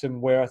come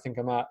Wrexham where I think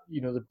I'm at.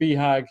 The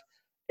BHAG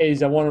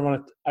is I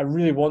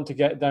really want to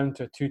get down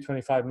to a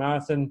 2:25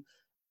 marathon.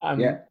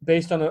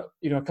 Based on a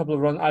couple of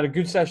runs. I had a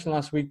good session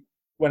last week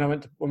when we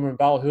were in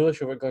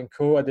Ballahoolish over at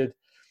Glencoe. I did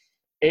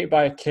 8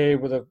 by a K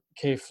with a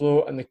K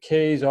float, and the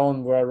Ks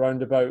on were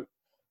around about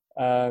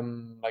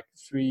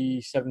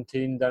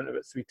 3:17 down to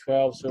about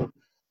 3:12. So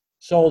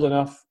solid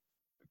enough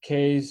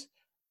Ks,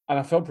 and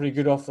I felt pretty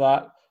good off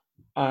that.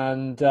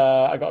 And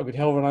I got a good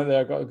hill run out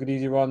there. I got a good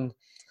easy run.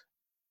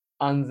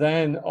 And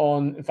then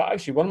in fact,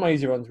 actually, one of my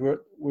easy runs, we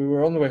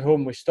were on the way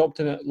home. We stopped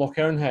in at Loch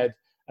Ernhead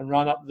and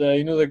ran up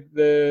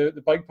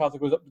the bike path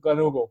that goes up to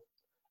Glenogle.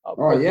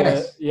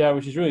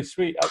 Which is really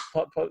sweet.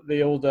 Up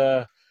the old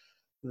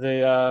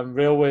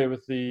railway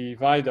with the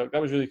viaduct.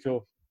 That was really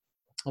cool.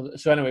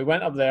 So anyway,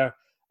 went up there.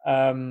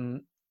 That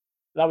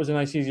was a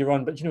nice easy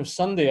run. But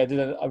Sunday I did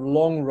a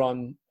long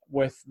run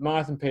with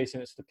marathon pace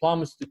in it. So the plan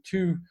was to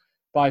do 2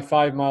 by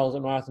 5 miles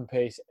at marathon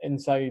pace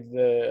inside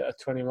a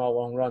 20-mile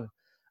long run.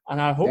 And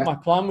I hope my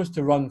plan was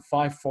to run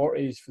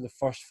 5:40s for the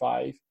first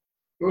 5,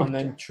 and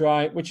then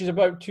try, which is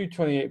about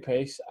 2:28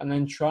 pace, and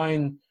then try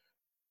and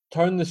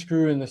turn the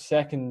screw in the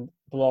second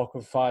block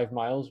of 5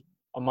 miles,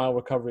 a mile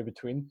recovery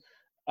between,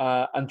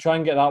 and try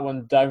and get that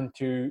one down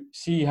to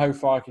see how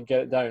far I could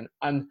get it down.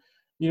 And,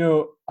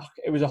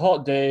 it was a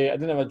hot day. I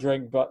didn't have a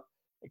drink, but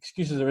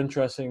excuses are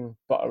interesting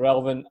but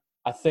irrelevant.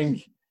 I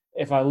think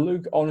if I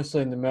look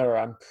honestly in the mirror,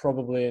 I'm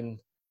probably in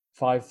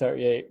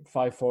 5:38,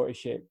 5:40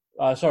 shape.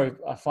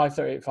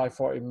 5:38,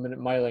 5:40 minute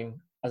miling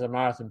as a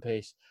marathon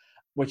pace,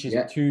 which is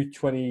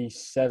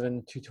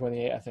 2:27,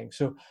 2:28, I think.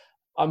 So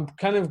I'm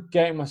kind of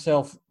getting my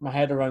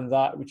head around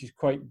that, which is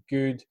quite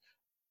good.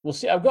 We'll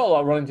see. I've got a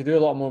lot of running to do, a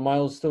lot more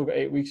miles. Still got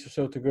 8 weeks or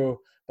so to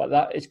go. But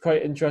that is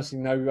quite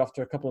interesting now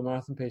after a couple of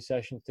marathon pace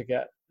sessions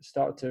to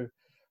start to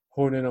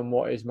hone in on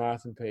what is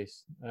marathon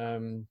pace.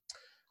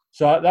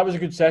 So that was a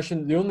good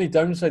session. The only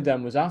downside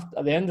then was at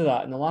the end of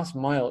that, in the last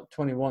mile at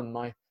 21,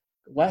 my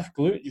left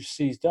glute just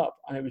seized up,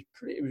 and it was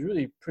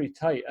really pretty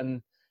tight.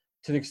 And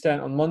to the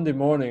extent on Monday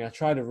morning I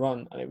tried to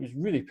run and it was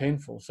really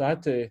painful, so I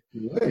had to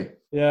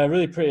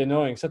really pretty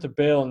annoying, so I had to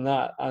bail on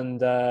that.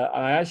 And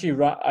I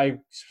actually I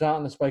sat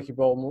on the spiky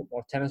ball,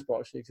 or tennis ball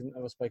actually, because I didn't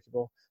have a spiky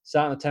ball.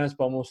 Sat on the tennis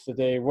ball most of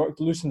the day,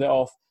 loosened it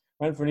off,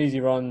 went for an easy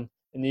run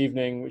in the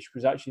evening, which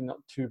was actually not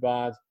too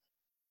bad.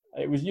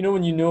 It was,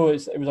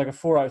 it was like a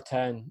 4 out of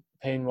 10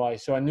 pain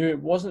wise, so I knew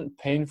it wasn't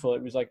painful,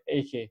 it was like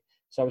achy.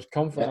 So I was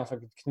confident enough I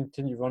could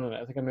continue running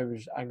it. I think I maybe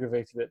just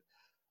aggravated it.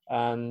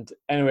 And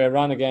anyway, I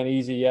ran again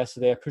easy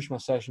yesterday. I pushed my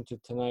session to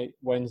tonight,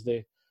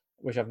 Wednesday,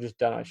 which I've just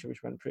done actually,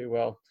 which went pretty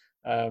well.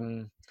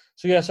 So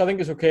I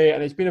think it's okay.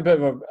 And it's been a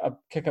bit of a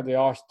kick up the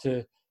arse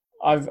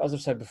as I've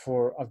said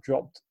before, I've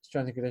dropped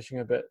strength and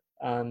conditioning a bit,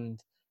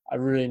 and I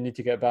really need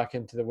to get back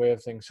into the way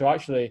of things. So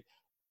actually,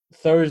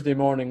 Thursday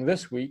morning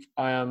this week,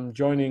 I am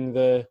joining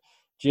the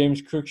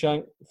James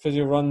Cruikshank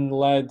Physio Run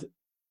led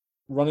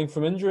running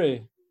from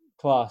injury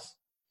class.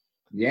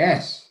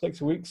 Yes.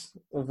 6 weeks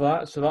of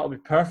that, so that'll be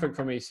perfect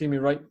for me. See me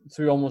right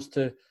through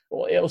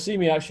it'll see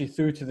me actually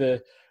through to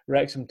the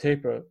Wrexham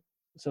taper.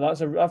 So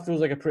that feels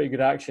like a pretty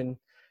good action.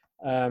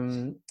 So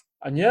I'm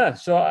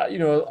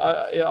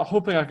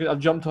hoping I've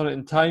jumped on it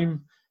in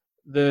time.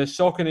 The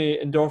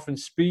Saucony Endorphin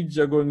Speeds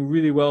are going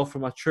really well for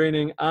my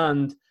training,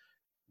 and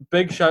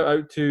big shout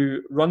out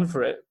to Run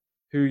For It,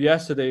 who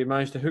yesterday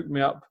managed to hook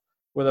me up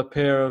with a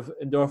pair of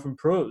Endorphin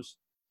Pros.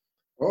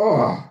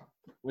 Oh,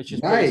 which is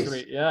pretty nice.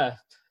 sweet. Yeah.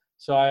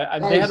 So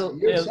they had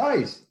Your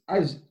size.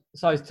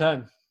 size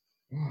 10.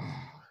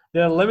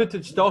 They're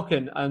limited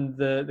stocking, and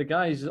the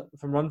guys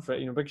from Run For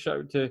It, big shout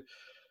out to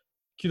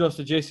kudos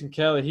to Jason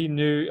Kelly. He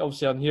knew,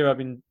 obviously on here I've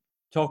been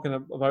talking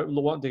about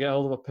wanting to get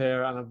hold of a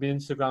pair, and I've been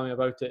Instagramming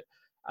about it,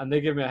 and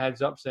they give me a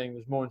heads up saying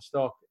there's more in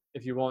stock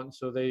if you want.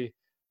 So they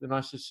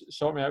managed to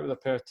sort me out with a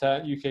pair of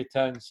UK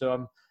 10.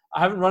 So I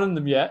haven't run in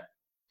them yet.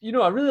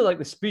 I really like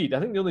the speed. I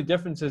think the only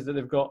difference is that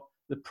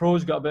the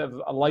Pro's got a bit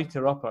of a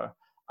lighter upper,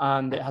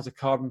 and it has a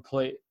carbon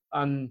plate,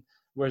 and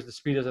whereas the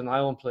speed is a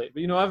nylon plate.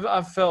 But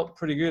I've felt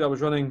pretty good. I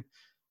was running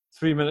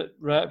 3-minute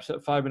reps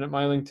at 5-minute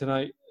miling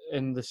tonight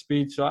in the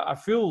speed, so I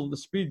feel the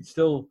speed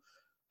still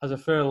has a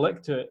fair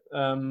lick to it.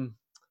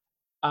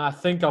 I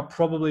think I'll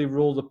probably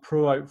roll the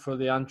Pro out for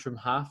the Antrim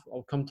half.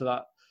 I'll come to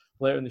that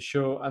later in the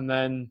show, and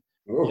then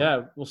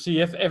we'll see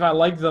if I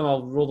like them.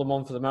 I'll roll them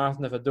on for the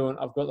marathon. If I don't,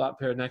 I've got that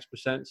pair of Next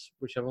Percents,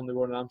 which I've only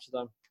worn in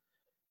Amsterdam,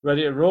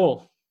 ready to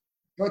roll.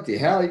 What the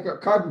hell? You've got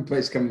carbon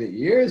plates coming at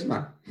your ears,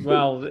 man.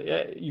 Well,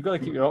 you've got to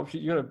keep your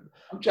options.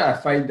 I'm trying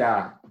to find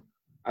I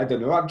don't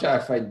know. I'm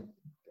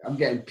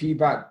getting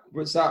P-back.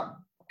 What's that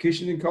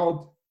cushioning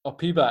called? Oh,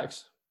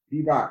 P-backs.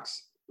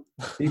 P-backs.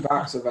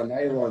 P-backs of a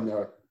nylon,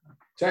 or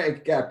trying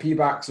to get a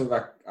P-backs of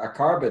a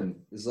carbon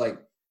is like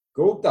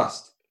gold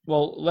dust.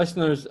 Well,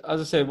 listeners, as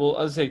I say,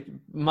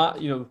 Matt,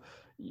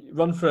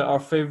 Run For It, our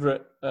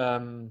favourite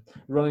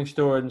running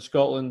store in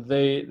Scotland,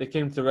 they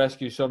came to the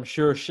rescue. So I'm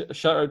sure,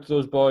 shout out to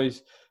those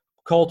boys.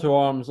 Call to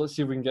arms. Let's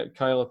see if we can get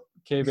Kyle a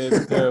K-Babe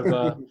a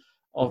pair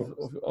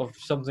of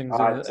somethings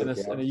in a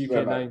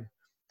UK 9.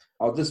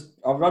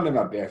 I'll run in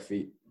my bare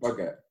feet.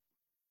 Okay.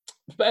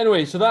 But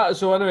anyway,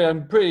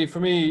 I'm pretty, for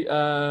me,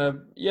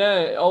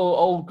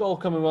 all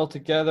coming well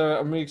together.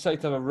 I'm really excited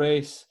to have a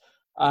race,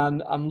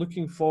 and I'm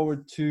looking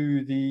forward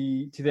to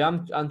the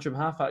Antrim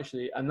half,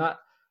 actually, and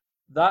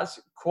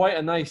that's quite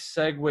a nice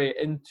segue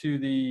into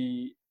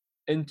the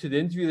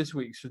interview this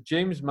week. So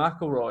James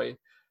McElroy,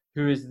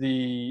 who is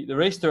the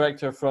race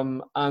director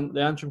from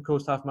the Antrim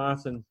Coast Half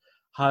Marathon,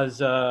 has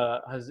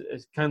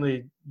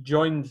kindly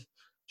joined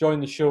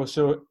the show.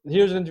 So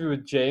here's an interview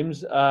with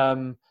James.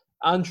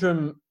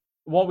 Antrim,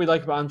 what we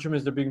like about Antrim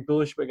is they're being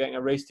bullish about getting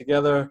a race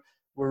together.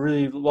 We're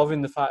really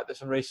loving the fact that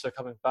some races are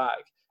coming back.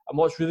 And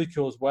what's really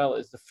cool as well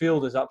is the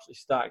field is absolutely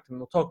stacked. And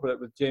we'll talk about it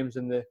with James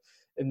in the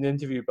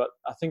interview. But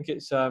I think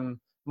it's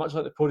much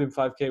like the Podium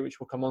 5K, which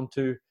we'll come on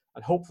to,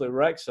 and hopefully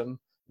Wrexham,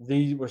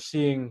 we're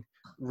seeing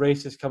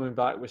races coming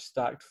back with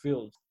stacked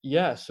fields.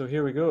 Yeah, so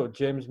here we go.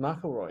 James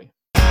McElroy.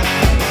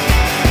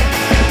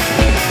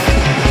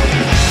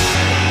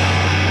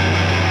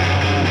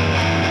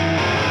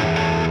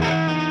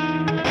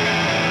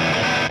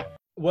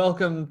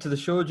 Welcome to the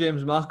show,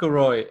 James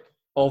McElroy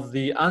of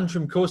the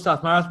Antrim Coast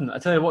Half Marathon. I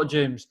tell you what,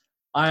 James,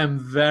 I am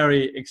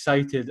very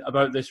excited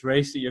about this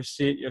race that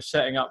you're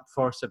setting up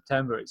for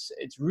September.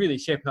 It's really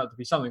shaping up to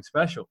be something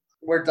special.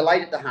 We're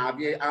delighted to have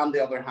you and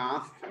the other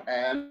half,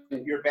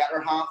 your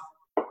better half.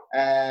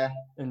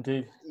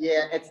 Indeed.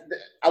 Yeah,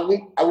 I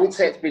won't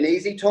say it's been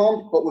easy,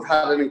 Tom, but we've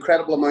had an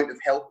incredible amount of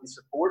help and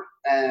support.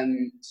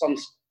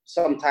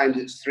 Sometimes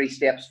it's 3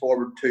 steps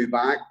forward, 2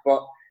 back,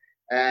 but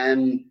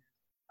I'm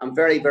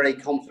very, very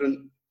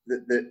confident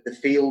that the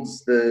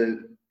fields,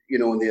 in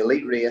the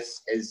elite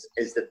race is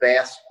the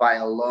best by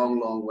a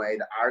long, long way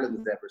that Ireland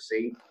has ever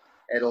seen.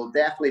 It'll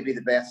definitely be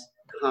the best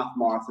half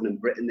marathon in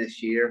Britain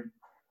this year.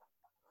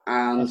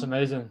 And that's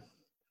amazing.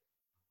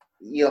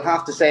 You'll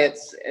have to say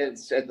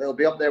it'll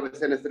be up there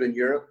with anything in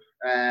Europe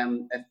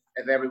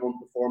if everyone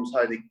performs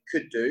how they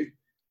could do.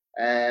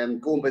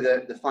 Going by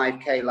the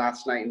 5K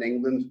last night in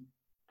England,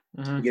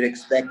 you'd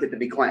expect it to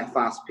be quite a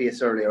fast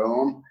pace earlier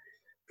on.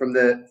 From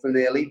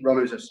the elite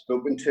runners I've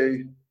spoken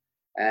to,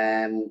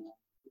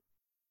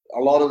 a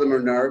lot of them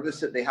are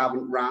nervous that they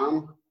haven't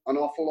ran an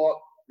awful lot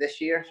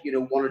this year.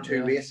 1 or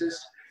 2 races,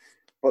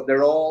 but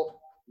they're all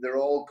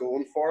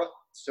going for it.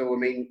 So I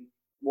mean,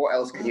 what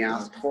else can you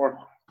ask for?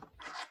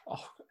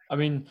 Oh, I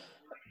mean,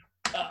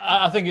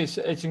 I think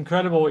it's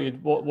incredible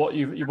what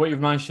you've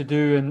managed to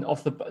do, and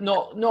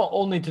not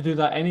only to do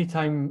that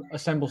anytime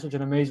assemble such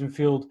an amazing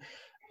field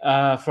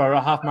for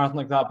a half marathon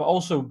like that, but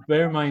also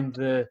bear in mind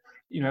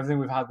everything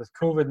we've had with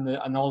COVID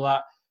and all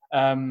that.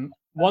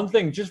 One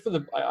thing, just for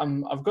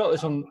I've got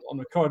this on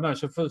record now.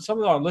 So for some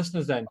of our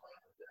listeners, then,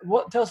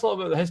 tell us a little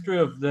bit about the history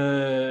of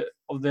the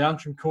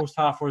Antrim Coast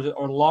Half, or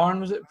Larne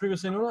was it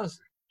previously known as?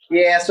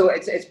 Yeah, so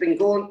it's been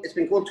going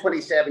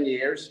 27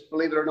 years,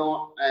 believe it or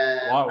not,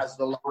 wow. as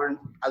the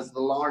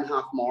Larne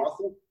Half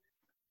Marathon.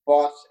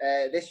 But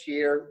this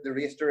year, the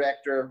race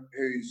director,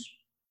 who's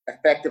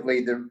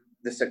effectively the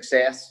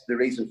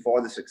reason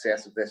for the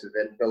success of this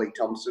event, Billy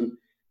Thompson,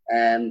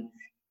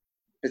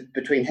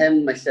 between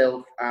him,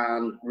 myself,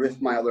 and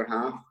Ruth, my other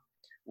half,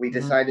 we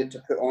decided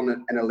to put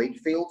on an elite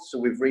field. So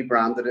we've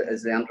rebranded it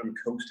as the Antrim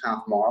Coast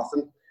Half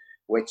Marathon,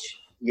 which,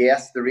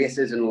 yes, the race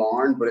is in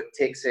Larne, but it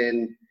takes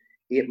in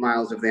 8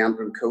 miles of the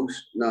Antrim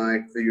Coast. Now,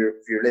 for your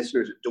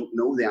listeners that don't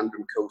know the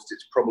Antrim Coast,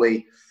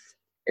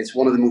 it's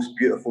one of the most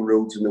beautiful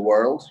roads in the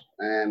world.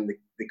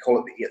 The they call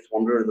it the 8th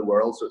wonder of the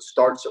world. So it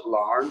starts at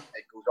Larne,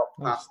 it goes up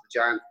past the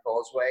Giant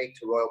Causeway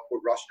to Royal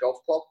Portrush Golf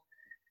Club,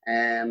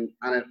 and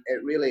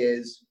it really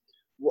is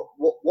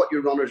what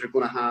your runners are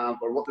going to have,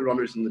 or what the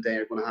runners in the day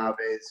are going to have,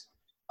 is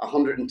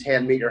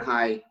 110 meter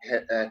high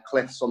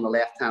cliffs on the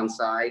left hand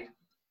side,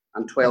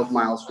 and 12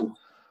 miles from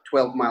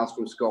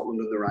Scotland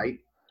on the right.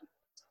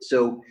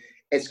 So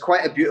it's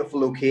quite a beautiful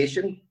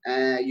location.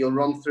 You'll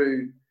run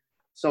through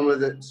some of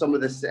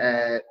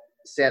the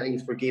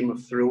settings for Game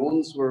of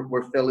Thrones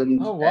were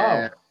filmed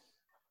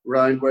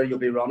around where you'll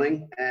be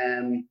running.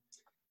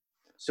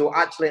 So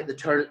actually at the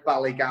turn at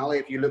Ballygally,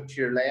 if you look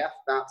to your left,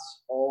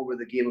 that's all where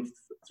the Game of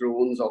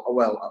Thrones,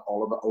 well,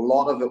 all of it, a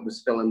lot of it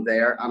was filmed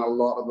there, and a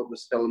lot of it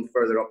was filmed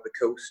further up the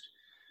coast.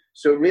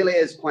 So it really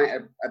is quite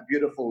a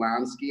beautiful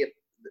landscape.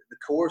 The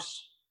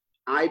course,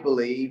 I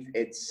believe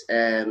it's,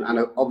 and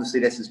obviously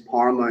this is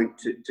paramount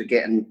to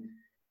getting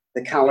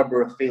the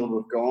calibre of field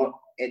we've got.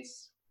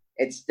 It's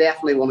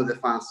definitely one of the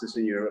fastest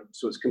in Europe.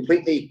 So it's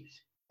completely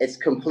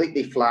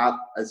flat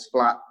as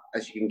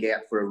you can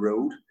get for a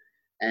road,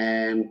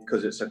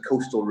 because it's a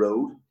coastal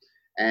road,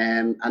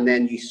 and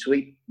then you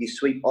sweep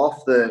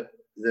off the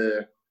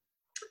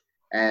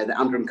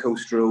Antrim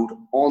Coast Road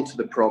onto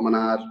the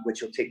promenade,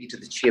 which will take you to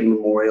the Chain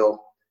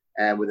Memorial,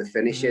 where the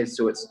finish is.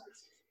 So it's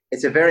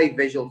a very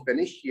visual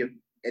finish.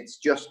 It's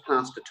just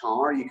past the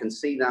tower. You can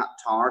see that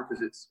tower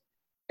because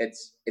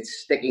it's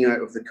sticking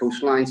out of the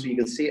coastline, so you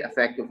can see it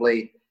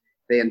effectively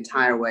the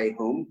entire way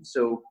home.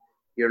 So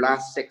your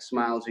last 6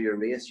 miles of your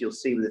race, you'll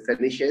see where the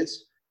finish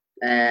is,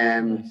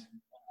 and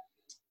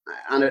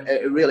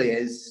it really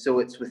is. So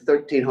it's with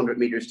 1,300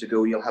 meters to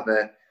go. You'll have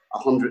a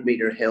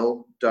 100-meter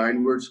hill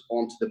downwards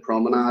onto the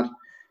promenade.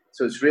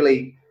 So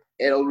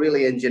it'll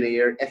really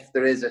engineer, if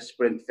there is a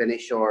sprint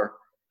finish, or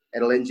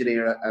it'll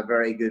engineer a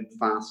very good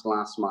fast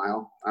last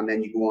mile, and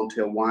then you go on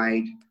to a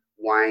wide,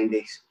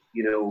 windy,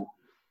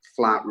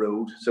 flat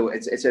road. So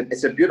it's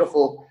a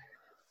beautiful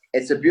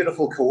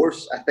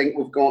course. I think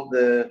we've got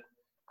the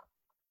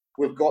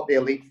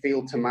elite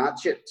field to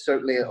match it.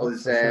 Certainly, it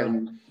was.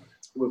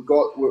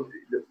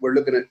 We're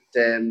looking at.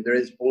 There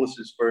is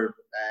bonuses for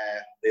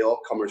the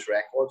all-comers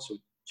record. So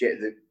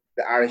the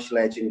Irish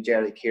legend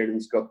Jerry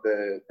Kiernan's got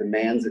the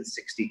men's at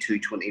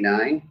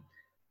 62.29,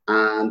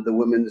 and the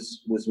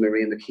women's was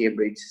Maria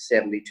McCambridge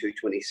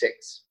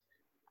 72.26.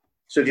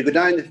 So if you go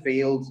down the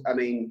field, I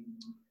mean,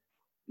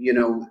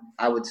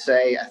 I would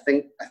say I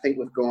think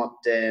we've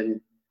got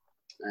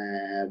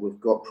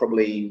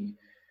probably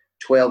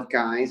 12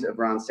 guys that have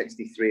ran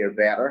 63 or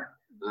better.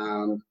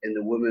 And in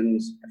the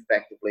women's,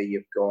 effectively,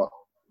 you've got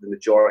the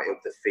majority of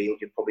the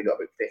field. You've probably got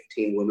about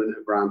 15 women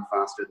who've ran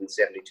faster than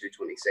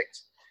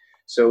 72.26.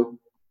 So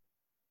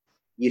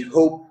you'd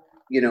hope,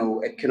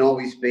 it can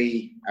always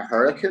be a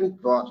hurricane,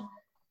 but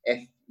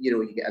if,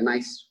 you get a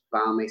nice,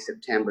 balmy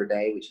September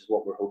day, which is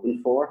what we're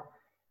hoping for,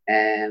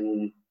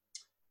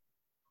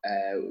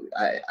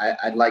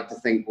 I'd like to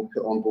think we'll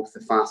put on both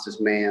the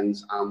fastest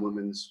men's and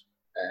women's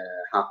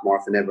half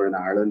marathon ever in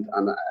Ireland.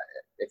 And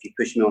if you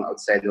push me on, I would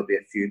say there'll be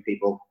a few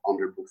people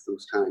under both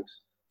those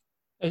times.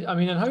 I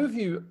mean, and how have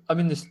you? I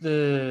mean,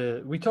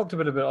 we talked a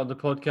bit about on the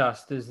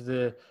podcast is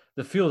the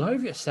field. How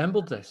have you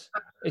assembled this?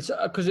 It's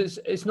because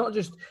it's not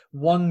just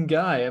one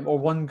guy or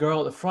one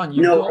girl at the front.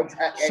 You've got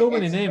so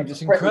many names.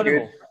 It's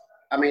incredible. Good.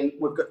 I mean,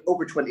 we've got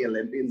over 20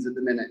 Olympians at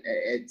the minute.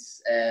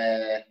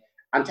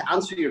 And to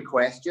answer your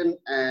question,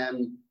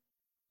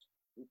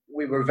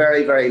 we were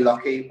very, very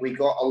lucky. We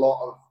got a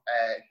lot of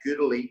good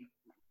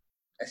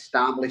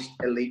established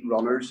elite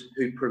runners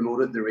who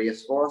promoted the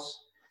race for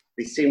us.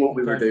 They seen what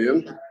we were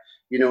doing.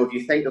 If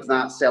you think of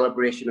that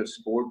celebration of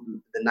sport,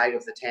 the night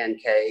of the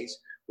 10Ks,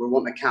 we're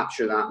wanting to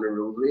capture that in a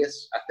road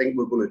race. I think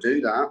we're going to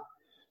do that.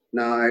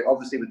 Now,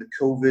 obviously, with the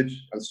COVID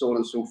and so on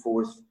and so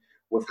forth,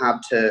 we've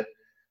had to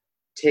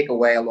take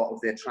away a lot of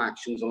the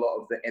attractions, a lot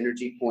of the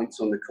energy points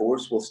on the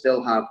course. We'll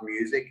still have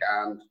music,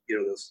 and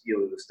there'll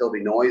still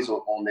be noise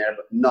on there,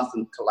 but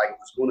nothing to like it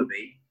was going to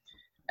be.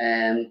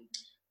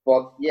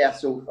 But yeah,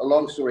 so a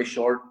long story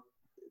short,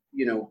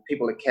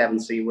 people like Kevin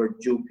Seward,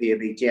 Joe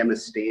Pavey, Gemma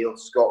Steele,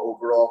 Scott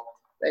Overall,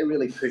 they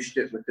really pushed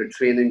it with their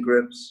training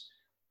groups,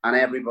 and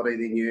everybody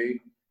they knew,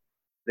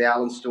 the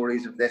Alan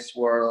Stories of this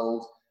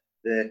world,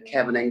 the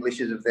Kevin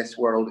Englishes of this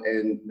world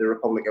in the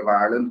Republic of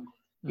Ireland.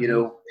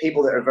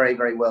 People that are very,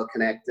 very well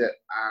connected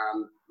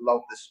and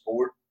love the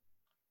sport.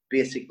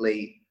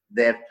 Basically,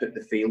 they've put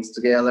the fields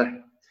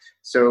together.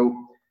 So,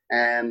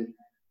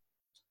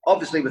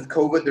 obviously with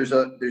COVID,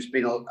 there's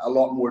been a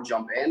lot more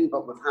jump in,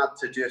 but we've had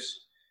to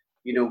just,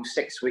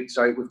 6 weeks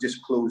out, we've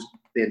just closed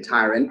the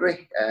entire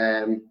entry.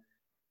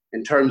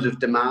 In terms of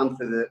demand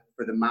for the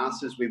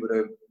masses, we would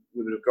have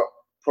got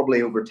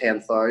probably over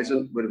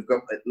 10,000. Would have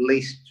got at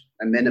least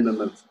a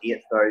minimum of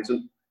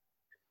 8,000.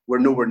 We're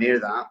nowhere near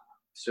that.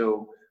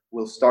 So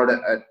we'll start it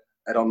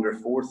at under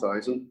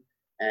 4,000,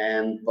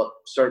 but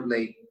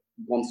certainly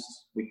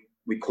once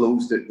we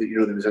closed it,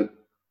 there was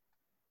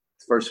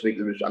first week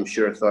there was, I'm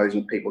sure,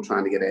 1,000 people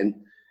trying to get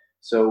in.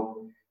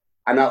 So,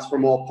 and that's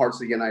from all parts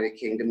of the United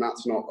Kingdom.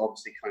 That's not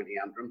obviously County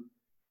Antrim.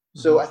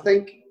 So I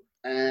think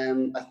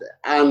And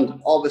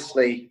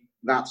obviously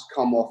that's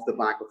come off the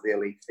back of the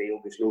elite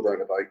field. There's no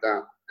doubt about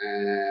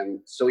that.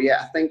 So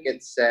yeah, I think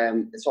it's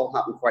all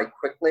happened quite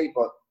quickly,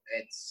 but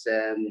it's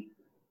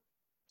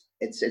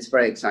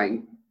very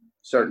exciting,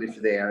 certainly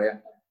for the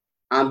area.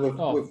 And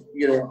with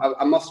you know,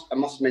 I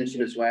must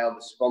mention as well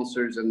the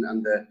sponsors and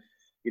the,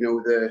 you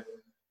know, the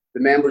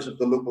members of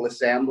the local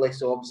assembly.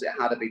 So obviously it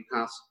had to be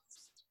passed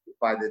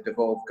by the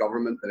devolved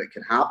government that it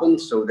could happen.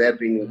 So they've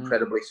been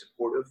incredibly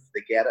supportive.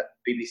 They get it.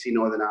 BBC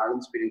Northern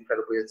Ireland's been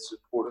incredibly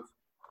supportive.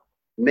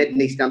 Mid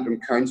and East Antrim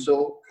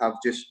Council have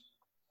just,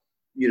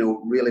 you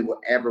know, really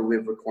whatever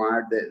we've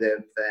required,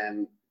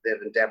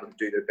 they've endeavoured to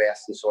do their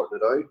best in sorting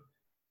it out.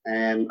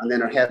 And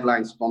then our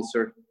headline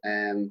sponsor,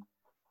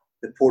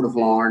 the Port of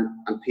Larne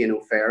and P&O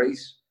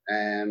Ferries,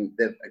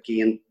 they've,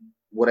 again,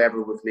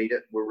 whatever we've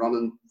needed. We're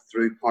running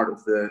through part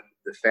of the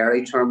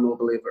ferry terminal,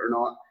 believe it or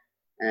not,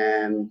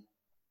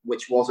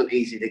 which wasn't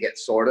easy to get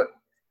sorted,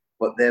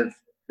 but they've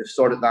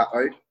sorted that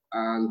out,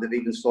 and they've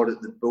even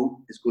sorted the boat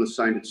is going to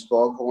sound its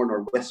foghorn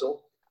or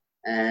whistle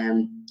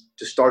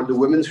to start the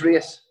women's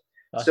race.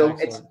 That's so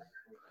excellent.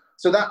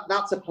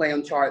 That's a play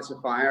on Chariots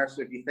of Fire.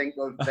 So if you think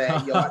of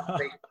you'll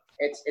actually,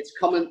 it's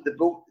coming. The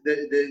boat,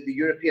 the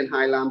European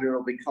Highlander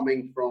will be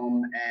coming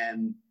from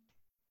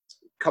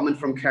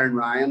Cairn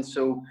Ryan.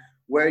 So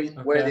where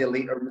the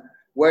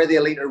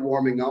elite are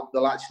warming up,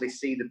 they'll actually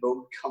see the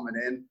boat coming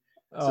in.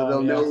 So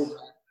they'll know.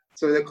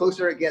 So the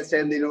closer it gets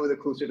in, they know the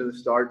closer to the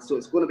start. So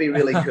it's going to be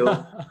really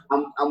cool.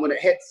 And when it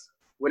hits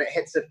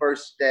the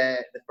first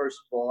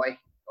buoy,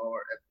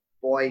 or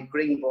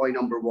green buoy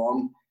number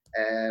 1,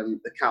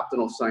 the captain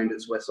will sound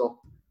its whistle,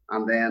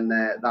 and then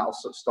that'll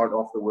start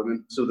off the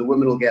women. So the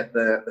women will get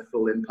the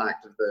full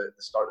impact of the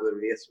start of the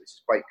race, which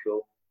is quite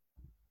cool.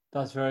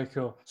 That's very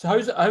cool. So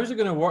how's it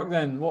going to work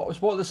then? What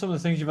are some of the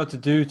things you've had to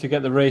do to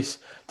get the race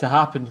to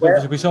happen?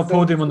 Because we saw a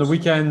podium on the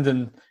weekend,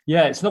 and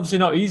yeah, it's obviously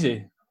not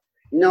easy.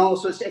 No,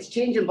 so it's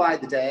changing by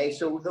the day.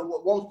 So the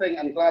one thing,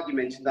 I'm glad you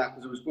mentioned that,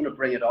 because I was going to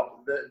bring it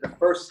up. The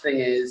first thing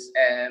is,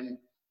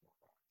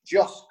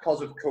 just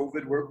because of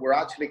COVID, we're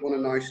actually going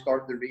to now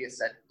start the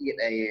race at 8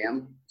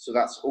 a.m. So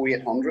that's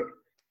 0800,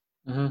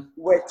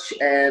 which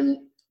and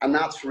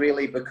that's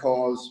really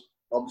because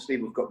obviously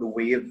we've got the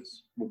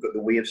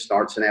wave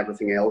starts and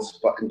everything else.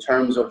 But in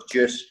terms of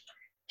just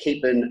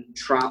keeping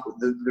track,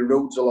 the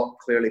roads will not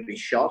clearly be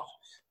shut.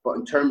 But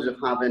in terms of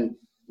having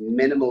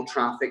minimal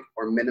traffic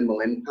or minimal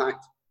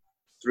impact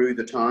through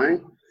the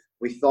town,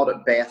 we thought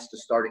it best to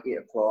start at 8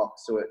 o'clock.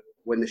 So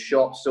when the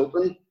shops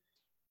open,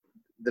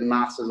 the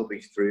masses will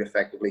be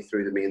effectively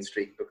through the main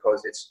street,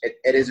 because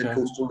it is a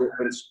coastal route,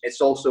 but it's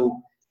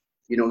also,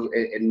 you know,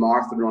 in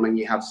marathon running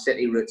you have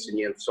city routes and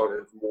you have sort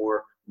of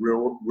more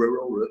rural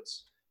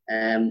routes,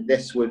 and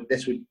this would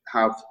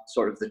have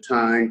sort of the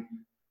town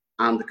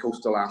and the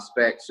coastal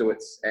aspect. So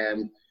it's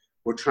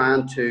we're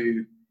trying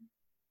to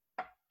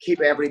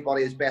keep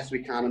everybody as best we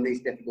can in these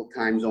difficult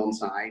times on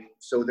side.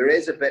 So there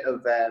is a bit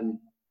of a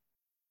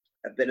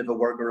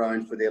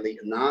workaround for the elite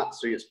in that.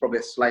 So it's probably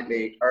a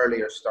slightly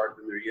earlier start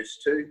than they're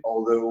used to,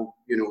 although,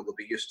 you know, they'll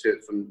be used to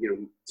it from, you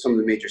know, some of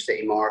the major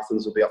city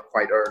marathons will be up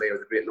quite early, or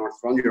the Great North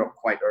Run, you're up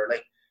quite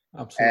early.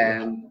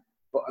 Absolutely.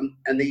 But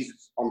and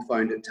these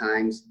unfounded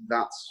times,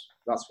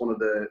 that's one of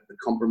the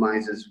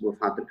compromises we've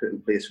had to put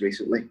in place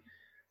recently.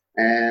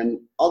 And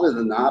other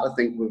than that, I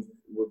think we've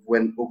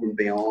went over and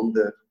beyond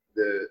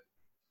the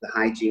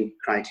hygiene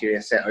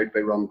criteria set out by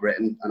Run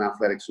Britain and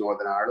Athletics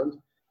Northern Ireland.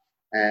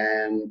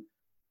 And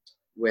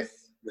with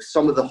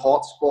some of the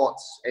hot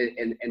spots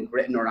in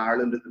Britain or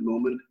Ireland at the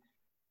moment,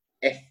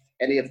 if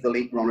any of the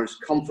elite runners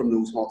come from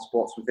those hot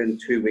spots within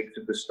 2 weeks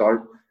of the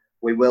start,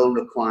 we will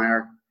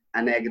require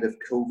a negative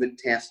COVID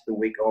test the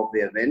week of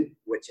the event,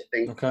 which I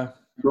think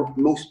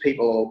most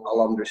people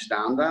will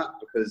understand that,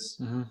 because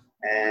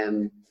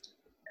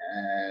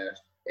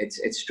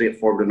it's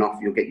straightforward enough.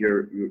 You'll get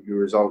your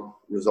result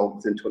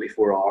within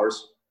 24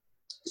 hours.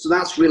 So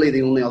that's really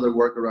the only other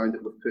workaround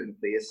that we've put in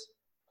place,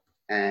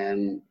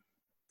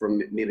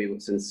 from maybe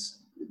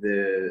since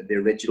the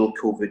original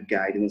COVID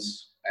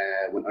guidance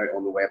went out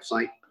on the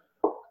website.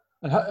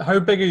 And how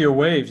big are your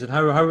waves, and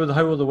how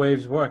will the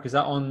waves work? Is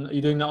that are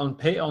you doing that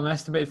on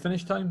estimated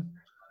finish time?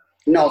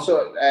 No,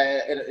 so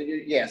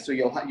so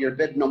you'll have your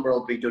bid number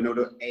will be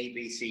denoted A,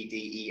 B, C,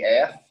 D, E,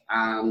 F,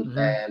 and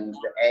the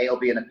A will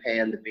be in a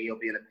pen, the B will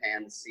be in a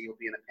pen, the C will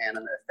be in a pen,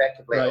 and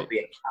effectively it'll be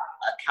a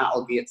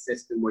cattle gate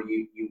system where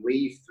you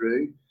weave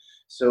through.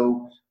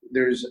 So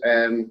there's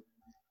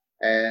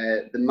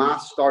the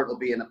mass start will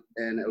be in a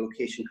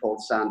location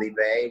called Sandy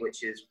Bay,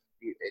 which is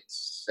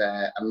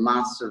a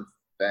massive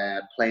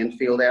playing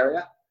field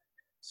area.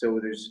 So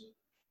there's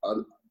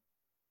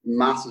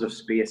masses of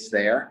space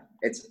there.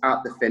 It's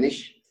at the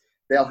finish.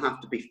 They'll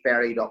have to be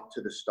ferried up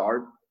to the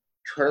start.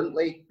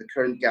 Currently, the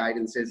current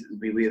guidance is it'll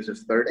be waves of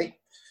 30.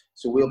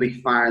 So we'll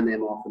be firing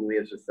them off in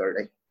waves of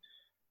 30.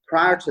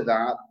 Prior to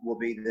that will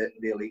be the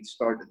elite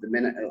start. At the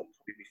minute, it'll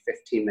probably be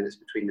 15 minutes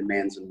between the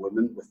men's and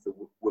women, with the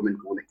women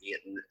going at 8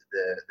 and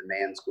the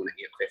men's going at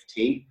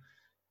 8:15.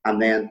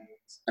 And then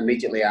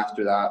immediately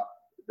after that,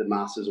 the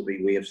masses will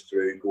be waves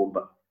through going,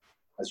 but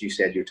as you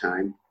said, your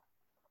time.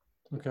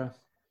 Okay.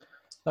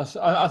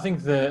 I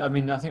think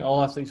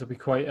all athletes will be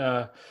quite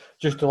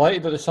just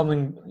delighted that there's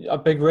a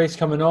big race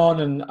coming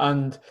on,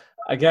 and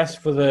I guess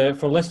for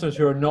listeners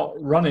who are not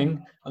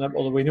running, and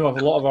although we know a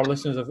lot of our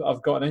listeners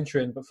have got an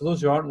entry in, but for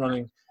those who aren't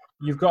running,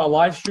 you've got a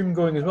live stream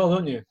going as well,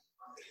 don't you?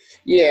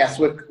 Yes,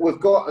 we've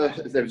got.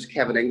 There's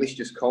Kevin English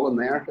just calling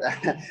there.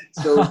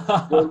 So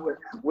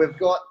we have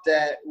got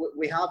a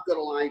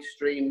live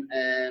stream,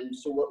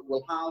 so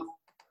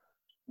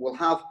we'll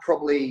have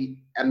probably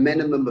a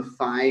minimum of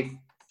 5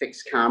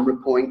 fixed camera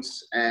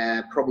points,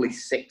 probably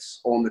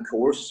 6 on the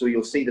course. So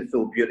you'll see the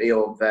full beauty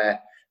of.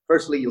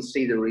 Firstly, you'll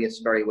see the race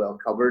very well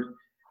covered,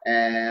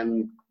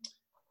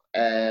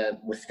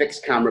 with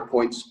fixed camera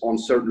points on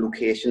certain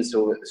locations.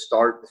 So at the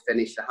start, the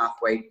finish, the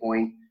halfway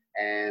point,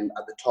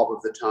 at the top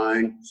of the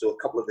town. So a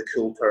couple of the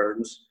cool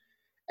turns,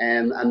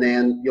 and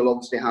then you'll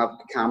obviously have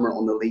a camera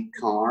on the lead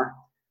car,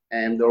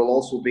 and there will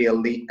also be a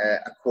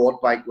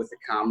quad bike with a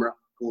camera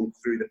going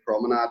through the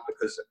promenade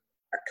because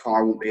a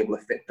car won't be able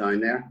to fit down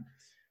there.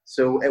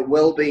 So it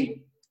won't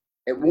be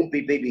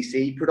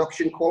BBC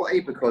production quality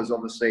because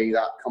obviously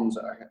that comes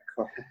at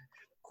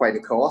quite a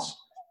cost.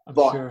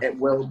 But sure. it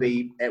will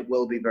be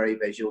very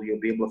visual. You'll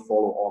be able to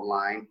follow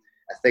online.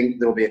 I think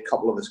there'll be a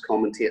couple of us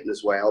commentating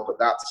as well, but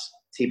that's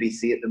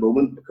TBC at the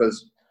moment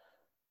because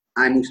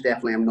I most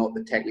definitely am not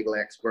the technical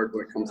expert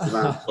when it comes to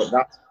that. But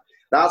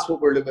that's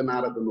what we're looking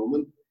at the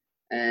moment.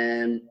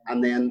 And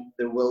then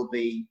there will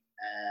be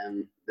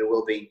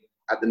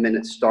at the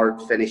minute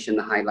start, finish, and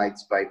the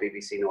highlights by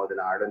BBC Northern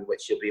Ireland,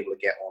 which you'll be able to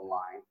get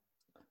online.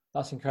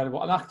 That's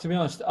incredible. And to be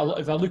honest,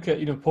 if I look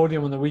at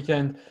podium on the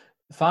weekend,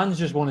 fans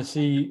just want to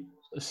see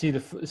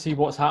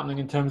what's happening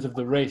in terms of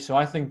the race. So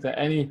I think that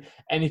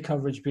any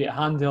coverage, be it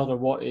handheld or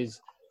what,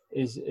 is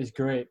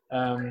great.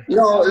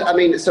 No, I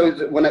mean, so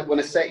when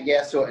I say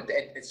yes, so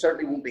it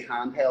certainly won't be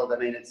handheld. I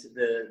mean, it's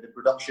the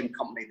production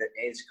company that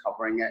is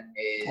covering it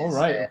is. Oh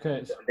right,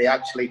 okay. They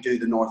actually do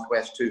the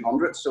Northwest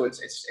 200, so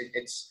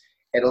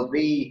it'll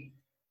be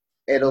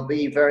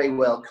very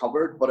well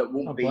covered, but it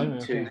won't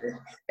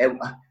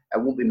it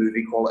won't be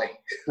movie quality.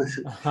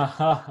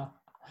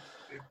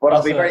 But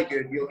it'll be very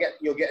good.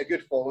 You'll get a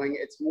good following.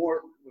 It's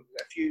more we've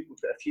got a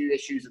few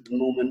issues at the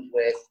moment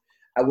with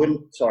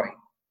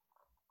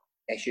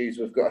issues.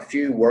 We've got a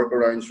few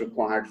workarounds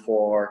required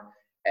for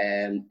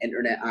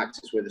internet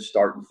access where the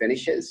start and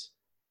finish is.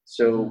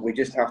 So we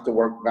just have to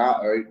work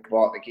that out.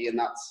 But again,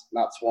 that's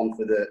one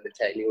for the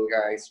technical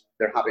guys.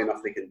 They're happy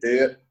enough they can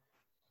do it,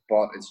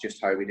 but it's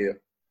just how we do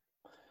it.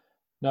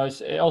 No,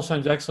 it all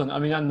sounds excellent. I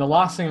mean, and the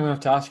last thing I'm going to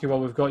have to ask you while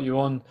we've got you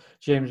on,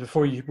 James,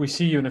 before we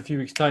see you in a few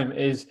weeks' time,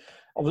 is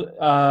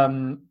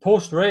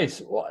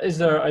post-race. What is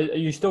there? Are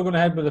you still going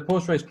ahead with the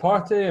post-race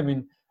party? I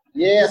mean,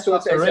 yeah. So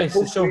it's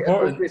it's so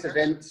important. Post-race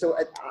event. So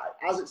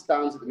as it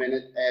stands at the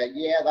minute,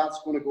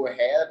 that's going to go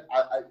ahead.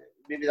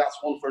 Maybe that's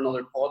one for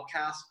another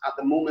podcast. At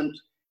the moment,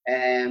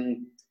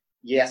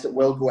 yes, it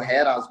will go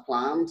ahead as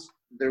planned.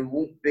 There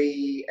won't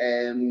be.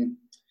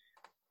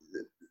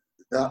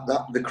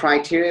 The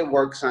criteria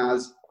works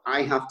as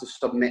I have to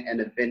submit an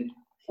event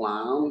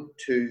plan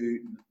to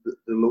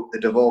the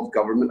devolved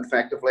government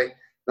effectively.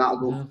 That'll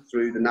go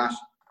through the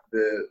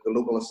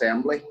local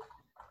assembly,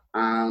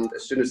 and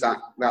as soon as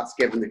that's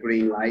given the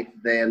green light,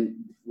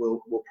 then we'll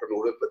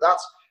promote it. But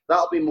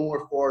that'll be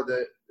more for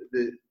the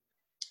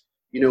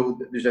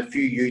there's a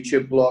few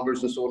YouTube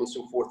bloggers and so on and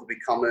so forth will be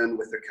coming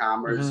with their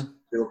cameras.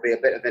 There'll be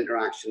a bit of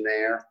interaction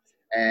there.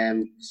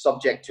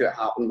 Subject to it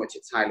happen, which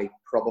it's highly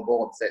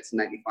probable. I'd say it's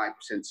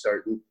 95%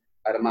 certain.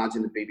 I'd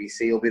imagine the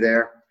BBC will be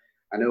there.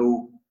 I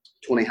know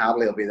Tony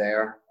Hadley will be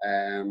there.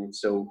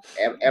 So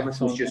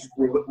everything's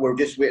we're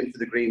just waiting for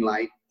the green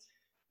light.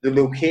 The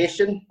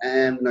location,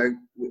 now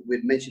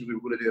we'd mentioned we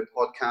were going to do a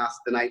podcast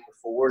the night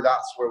before.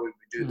 That's where we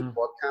would do the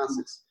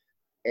podcast.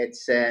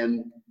 It's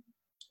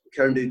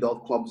Cairndhu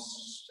Golf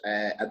Club's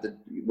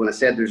when I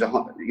said there's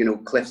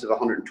cliffs of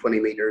 120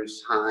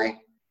 meters high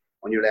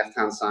on your left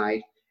hand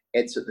side.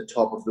 It's at the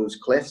top of those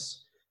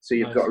cliffs, so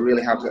you've got to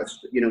really have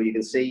you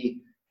can see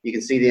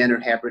the Inner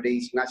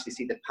Hebrides. You can actually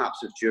see the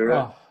Paps of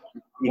Jura.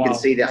 You can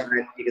see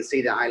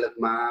the Isle of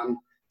Man.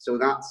 So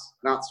that's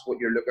what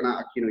you're looking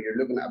at. You're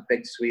looking at a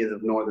big swathe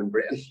of northern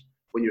Britain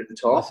when you're at the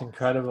top. That's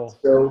incredible.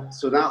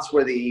 So that's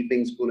where the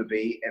evening's going to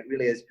be. It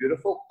really is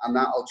beautiful, and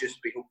that'll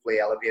just be hopefully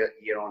elevated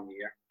year on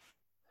year.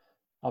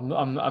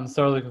 I'm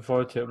thoroughly looking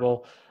forward to it.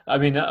 Well, I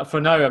mean,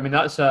 for now, I mean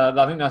I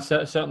think that's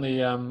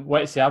certainly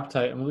whets the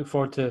appetite, and we look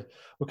forward to.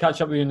 We'll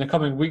catch up with you in the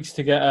coming weeks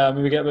to get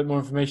maybe get a bit more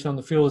information on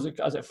the field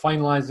as it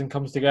finalises and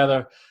comes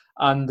together.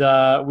 And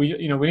we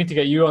need to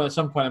get you on at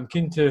some point. I'm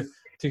keen to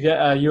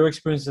get your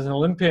experience as an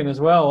Olympian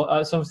as well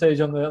at some stage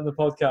on the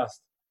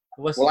podcast.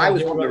 Well, I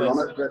was going to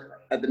run it, but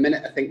at the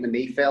minute I think my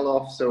knee fell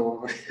off,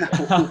 so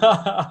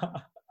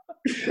I'm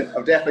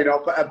definitely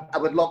not. But I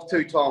would love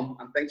to, Tom,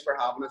 and thanks for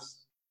having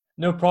us.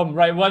 No problem.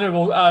 Right,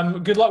 wonderful.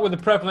 Good luck with the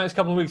prep in the next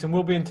couple of weeks, and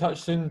we'll be in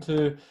touch soon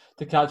to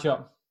catch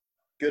up.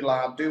 Good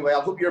lad. Do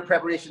well. Hope your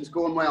preparation's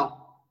going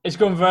well. It's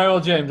going very well,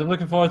 James. I'm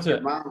looking forward to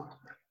it. Man.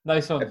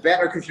 Nice one.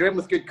 Better because you're in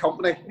with good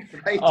company.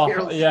 Right, Oh,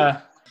 Gerald?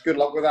 yeah. Good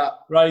luck with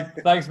that. Right.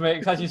 Thanks,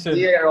 mate. Catch you soon.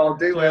 Yeah, I'll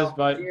do Cheers, well.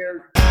 bye.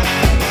 Cheers.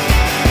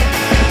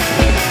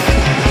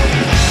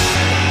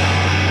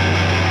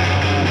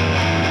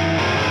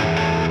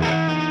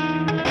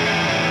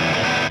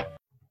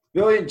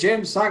 Brilliant,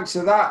 James. Thanks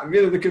for that. I'm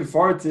really looking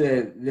forward to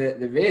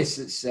the race.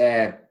 It's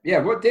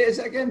what date is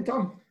it again,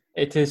 Tom?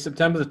 It is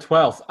September the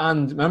 12th.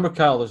 And remember,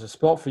 Kyle, there's a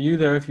spot for you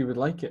there if you would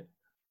like it.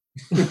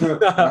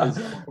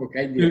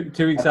 Okay,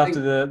 2 weeks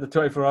after the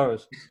 24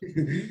 hours.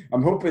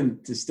 I'm hoping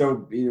to still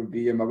be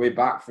on my way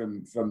back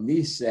from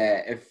Nice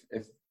if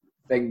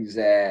things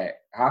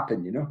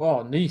happen.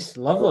 Oh, Nice,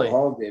 lovely.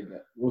 Holiday,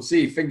 but we'll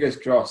see. Fingers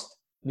crossed.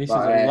 Nice is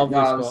a lovely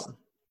spot.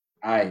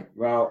 Aye,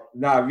 well,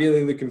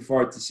 really looking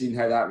forward to seeing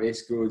how that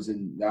race goes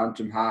in the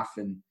Antrim half,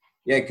 and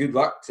good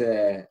luck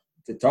to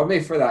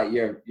Tommy for that.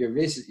 Your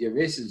race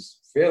is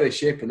fairly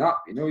shaping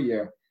up.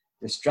 Your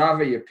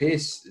Strava, your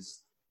pace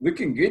is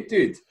looking good,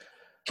 dude.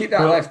 Keep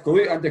that left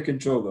glute under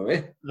control, though,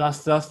 eh?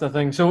 That's the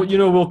thing. So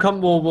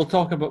we'll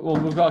talk about.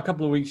 We've got a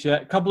couple of weeks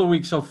yet. A couple of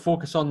weeks of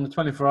focus on the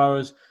 24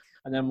 hours,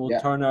 and then we'll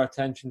turn our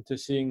attention to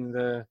seeing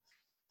the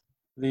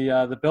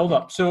build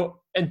up.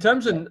 So in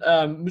terms of,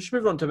 we'll just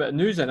move on to a bit of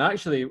news. Then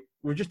actually,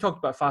 we just talked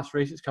about fast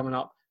races coming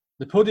up.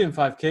 The Podium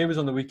 5K was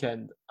on the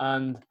weekend,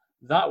 and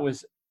that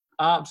was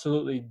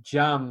absolutely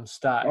jam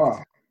stacked. Oh,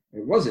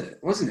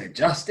 wasn't it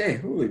just?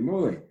 Holy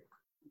moly!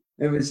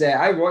 It was.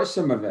 I watched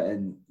some of it,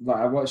 and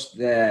I watched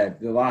the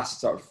last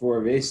sort of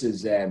 4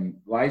 races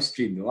live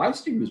stream. The live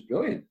stream was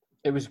brilliant.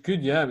 It was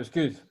good. Yeah, it was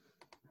good.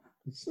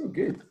 It's so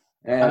good.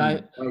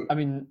 And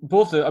where do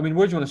you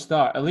want to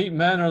start? Elite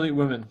men or elite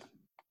women?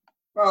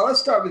 Well, let's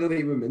start with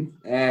elite women,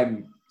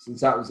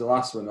 since that was the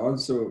last one on.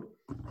 So,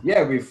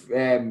 we've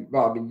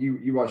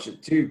you watched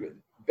it too, but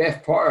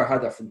Beth Potter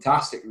had a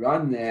fantastic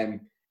run. A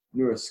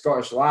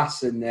Scottish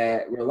lass, and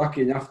we're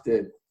lucky enough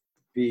to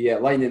be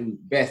lining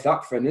Beth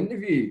up for an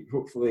interview,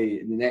 hopefully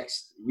in the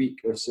next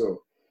week or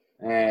so.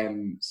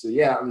 It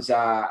was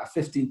a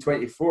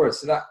 15:24.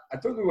 So that I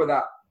don't know what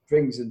that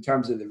brings in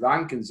terms of the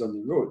rankings on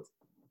the road,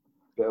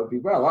 but it'll be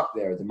well up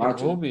there, I'd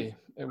imagine.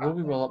 It will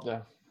be well up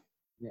there.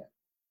 Yeah.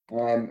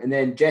 And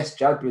then Jess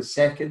Judd was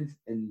second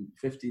in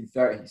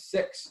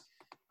 15:36,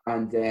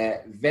 and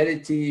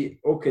Verity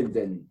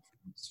Okenden,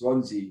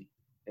 Swansea,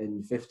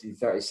 in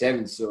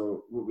 15:37.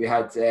 So we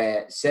had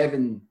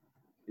 10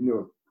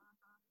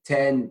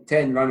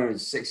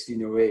 runners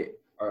 16:08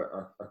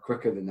 are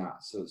quicker than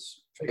that. So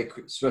it's pretty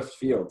quick, swift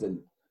field,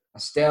 and a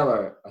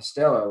stellar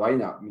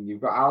lineup. I mean,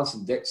 you've got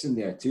Alison Dixon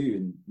there too,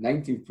 in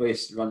 19th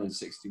place running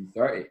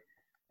 16:30.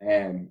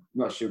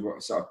 Not sure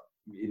what sort of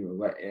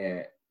what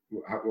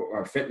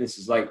our fitness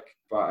is like,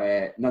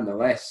 but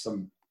nonetheless,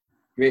 some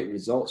great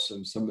results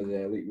from some of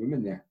the elite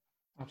women there.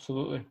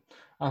 Absolutely,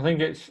 I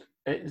think it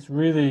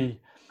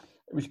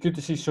was good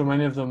to see so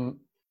many of them,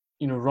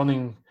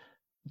 running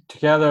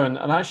together. And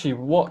actually,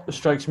 what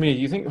strikes me,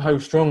 you think how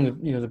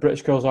strong the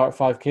British girls are at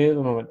 5K at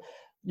the moment.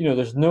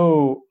 There's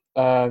no,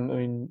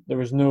 there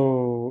was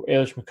no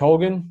Eilish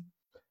McColgan.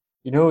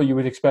 You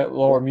would expect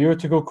Laura Muir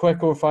to go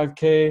quick over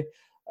 5K.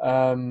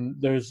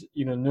 There's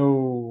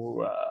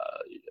no.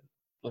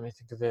 Let me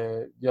think of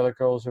the other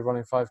girls who are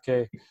running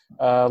 5K.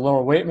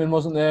 Laura Waitman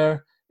wasn't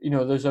there.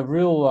 There's a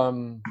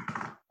real.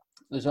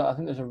 There's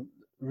a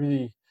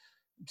really.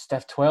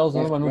 Steph Twell's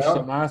another one. I know she's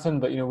at marathon,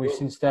 but we've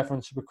seen Steph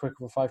run super quick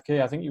over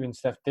 5K. I think even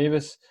Steph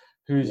Davis,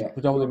 who's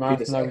predominantly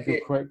marathon now, would go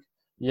quick.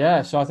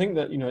 Yeah, so I think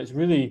that it's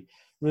really,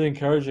 really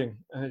encouraging,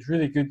 and it's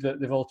really good that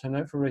they've all turned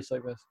out for a race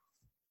like this.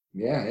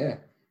 Yeah.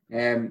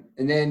 And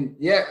then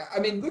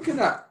looking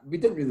at, we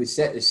didn't really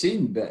set the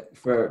scene, but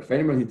for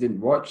anyone who didn't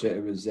watch it,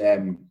 it was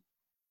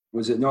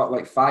it not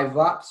like 5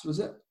 laps? Was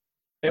it?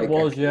 It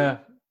was, yeah.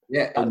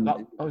 Yeah,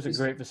 that was a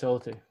great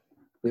facility.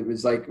 It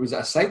was was it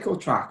a cycle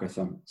track or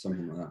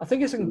something like that? I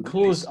think it's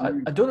enclosed. I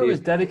don't know if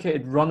it's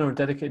dedicated runner or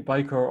dedicated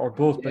biker or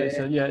both, but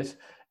it's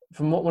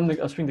from what I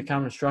was speaking to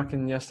Cameron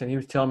Strachan yesterday, and he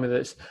was telling me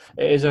that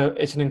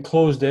it's an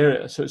enclosed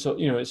area, so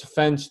it's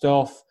fenced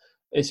off.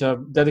 It's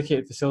a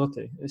dedicated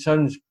facility. It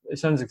sounds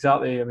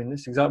exactly.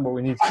 It's exactly what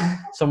we need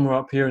somewhere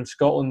up here in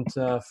Scotland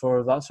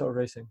for that sort of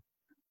racing.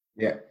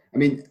 Yeah,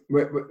 we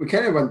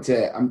kind of went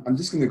to. I'm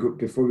just going to go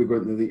before we go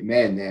into the elite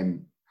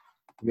men.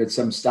 We had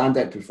some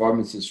standout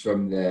performances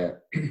from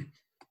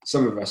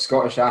some of our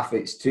Scottish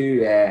athletes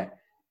too.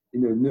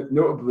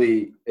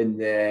 Notably in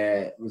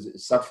the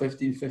sub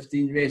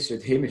 15:15 race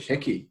with Hamish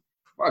Hickey.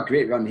 What a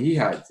great run he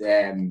had!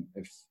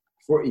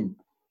 14,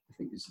 I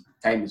think his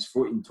time was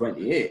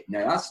 14:28.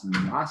 Now that's a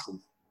massive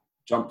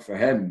jump for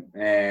him.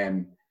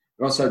 We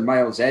also had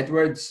Miles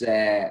Edwards,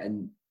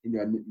 and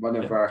one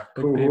of our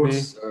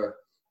co-hosts,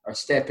 our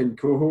step-in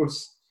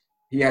co-hosts.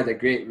 He had a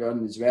great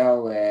run as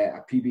well,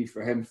 a PB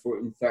for him,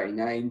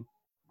 14:39.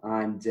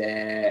 And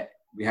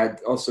we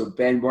had also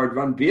Ben Ward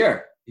Run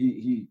Beer.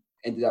 He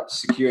ended up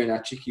securing a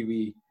cheeky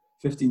wee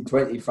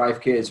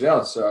 15:25K as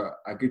well. So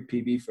a good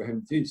PB for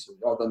him too. So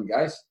well done,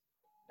 guys.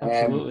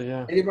 Absolutely,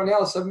 yeah. Anyone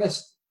else I've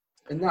missed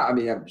in that? I'm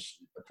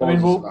I mean,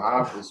 apologies on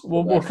behalf of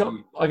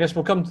we'll I guess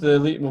we'll come to the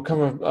elite and we'll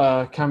cover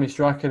Cammy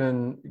Strachan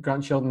and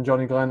Grant Sheldon,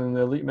 Johnny Glenn in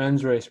the elite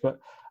men's race. But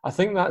I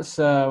think that's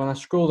when I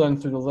scroll down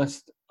through the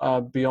list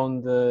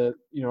beyond the,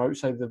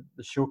 outside the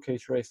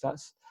showcase race,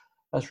 that's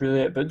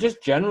really it. But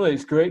just generally,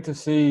 it's great to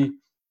see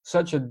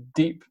such a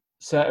deep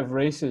set of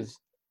races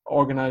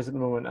organised at the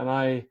moment. And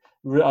I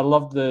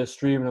love the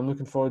stream, and I'm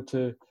looking forward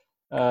to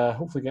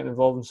hopefully getting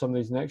involved in some of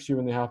these next year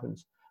when they happen.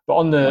 But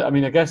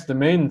I guess the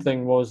main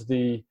thing was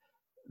the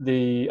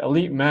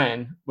elite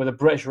men with a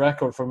British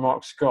record for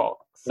Mark Scott,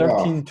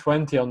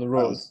 13:20 on the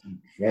road. That's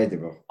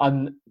incredible.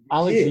 And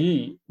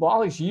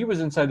Alex Yee was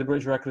inside the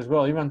British record as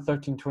well. He ran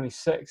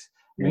 13:26.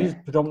 I mean, he's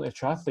predominantly a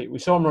triathlete. We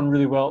saw him run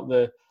really well at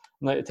the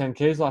night of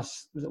 10Ks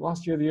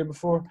last year or the year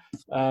before?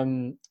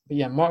 But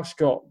yeah, Mark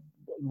Scott,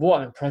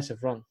 what an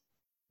impressive run.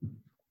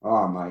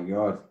 Oh my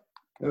God.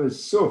 It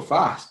was so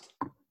fast.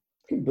 I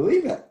couldn't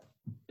believe it.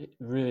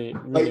 Really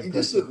like, it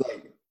just looked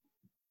like,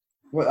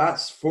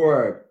 that's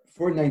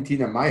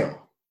 4:19 a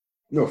mile.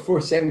 No,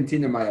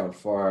 4:17 a mile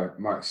for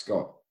Mark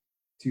Scott.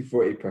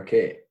 2:40 per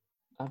K.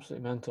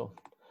 Absolutely mental.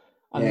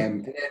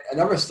 And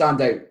another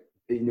standout,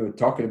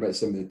 talking about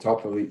some of the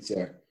top elites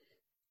there.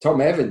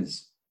 Tom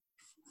Evans,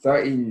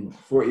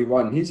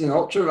 13:41. He's an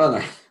ultra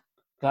runner.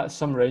 That's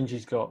some range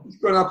he's got. He's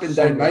going up and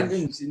down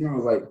mountains,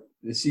 like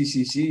the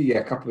CCC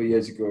a couple of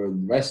years ago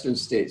in Western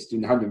States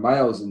doing 100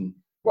 miles. And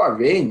what a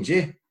range,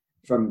 eh?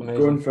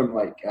 Going from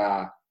like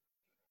a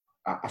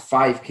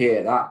 5K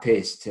at that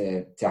pace to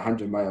a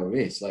 100-mile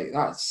race. Like,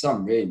 that's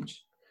some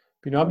range.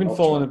 I've been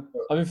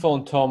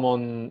following Tom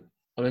on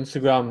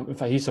Instagram. In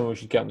fact, he's someone we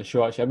should get on the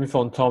show, actually. I've been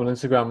following Tom on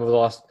Instagram over the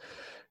last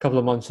couple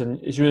of months, and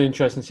it's really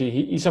interesting to see.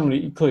 He's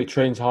somebody who clearly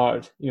trains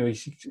hard.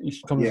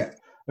 He comes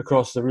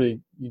across as a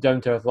really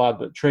down-to-earth lad,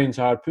 but trains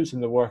hard, puts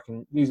in the work,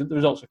 and the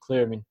results are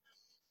clear. I mean,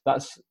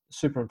 that's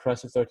super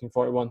impressive,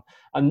 13:41.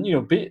 And,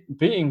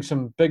 beating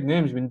some big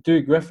names. I mean,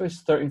 Dewey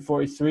Griffiths,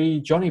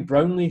 13:43. Johnny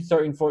Brownlee,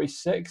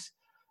 13:46.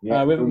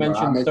 Yeah, we haven't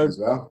mentioned third as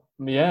well.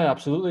 Yeah,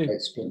 absolutely. I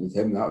spent with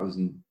him. That was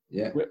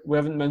We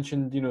haven't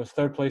mentioned,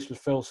 third place was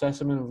Phil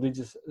Sessamon of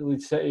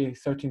Leeds City,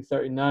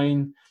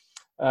 13:39.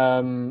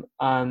 And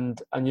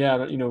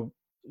the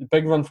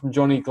big run from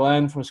Johnny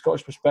Glenn from a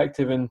Scottish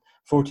perspective in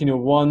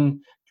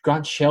 14:01.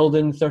 Grant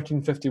Sheldon,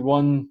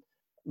 13:51.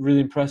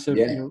 Really impressive.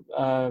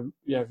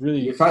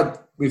 Really.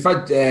 We've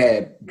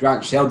had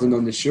Grant Sheldon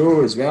on the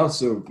show as well,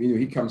 so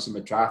he comes from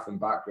a triathlon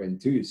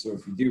background too. So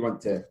if you do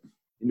want to,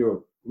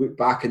 look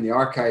back in the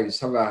archives,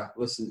 have a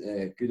listen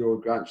to good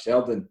old Grant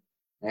Sheldon.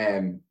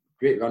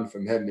 Great run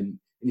from him, and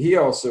he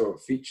also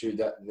featured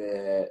at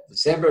the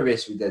December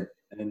race we did.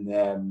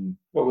 And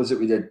what was it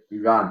we did? We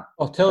ran.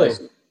 Oh, Tilly.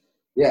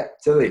 Yeah,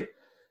 Tilly.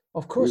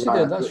 Of course he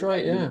did. That's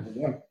right. Yeah.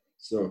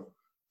 So.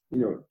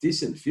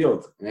 Decent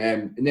field.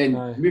 And then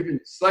moving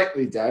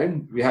slightly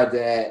down, we had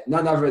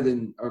none other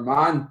than our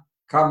man,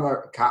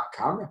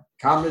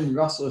 Cameron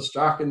Russell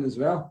Strachan as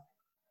well.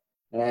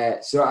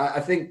 So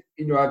I think,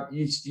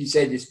 you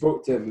said you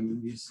spoke to him,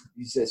 and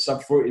he's a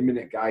sub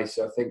 40-minute guy.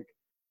 So I think,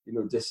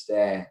 just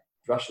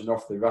brushing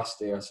off the rust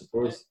there, I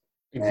suppose.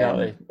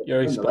 Exactly.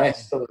 You're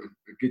still a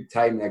good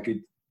time and a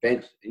good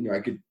bench,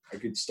 a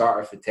good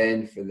starter for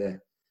 10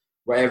 for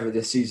whatever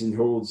the season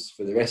holds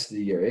for the rest of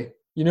the year, eh?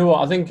 You know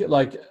what? I think,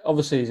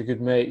 obviously he's a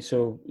good mate,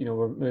 so,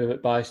 we're maybe a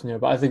bit biased now,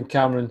 but I think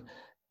Cameron,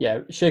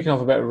 shaking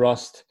off a bit of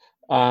rust,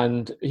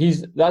 and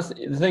that's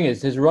the thing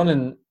is, his run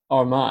in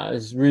Armagh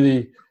has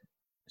really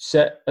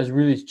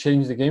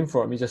changed the game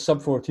for him. He's a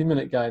sub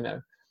 14-minute guy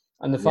now.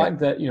 And the fact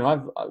that,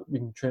 I've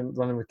been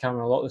running with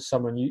Cameron a lot this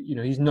summer, and,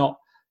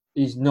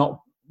 he's not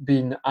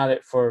been at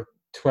it for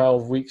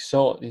 12 weeks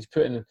solid. He's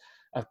put in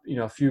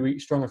a few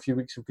weeks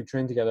of good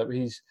training together, but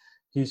he's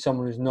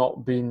someone who's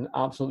not been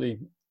absolutely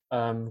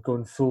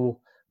going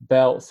full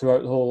belt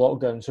throughout the whole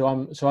lockdown. So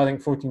I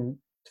think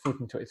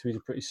 14:23 is a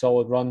pretty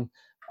solid run,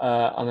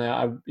 and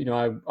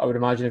I would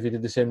imagine if he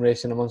did the same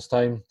race in a month's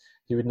time,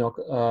 he would knock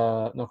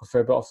a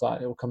fair bit off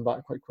that. It will come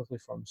back quite quickly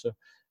for him. So,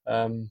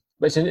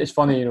 but it's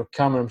funny,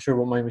 Cameron, I'm sure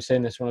won't mind me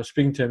saying this. When I was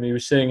speaking to him, he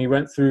was saying he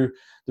went through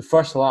the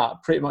first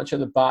lap pretty much at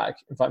the back.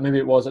 In fact, maybe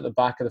it was at the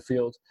back of the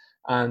field,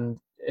 and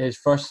his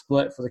first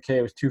split for the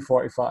K was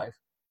 2:45.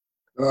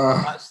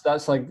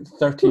 That's like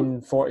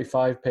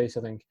 13:45 pace,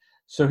 I think.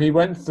 So he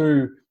went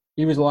through,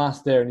 he was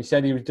last there, and he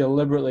said he was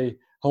deliberately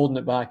holding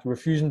it back,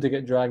 refusing to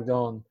get dragged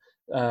on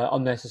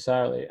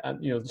unnecessarily.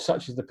 And,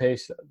 such is the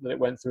pace that it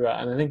went through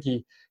at. And I think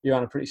he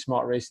ran a pretty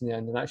smart race in the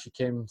end and actually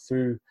came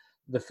through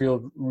the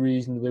field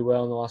reasonably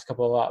well in the last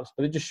couple of laps.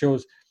 But it just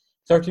shows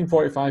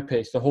 13:45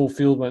 pace, the whole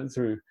field went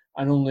through,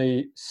 and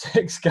only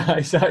 6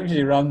 guys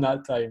actually ran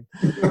that time.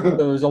 So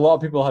there was a lot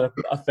of people had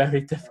a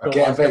very difficult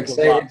last couple of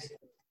laps.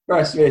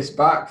 First race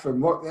back from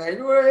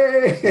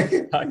lockdown.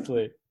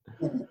 Exactly.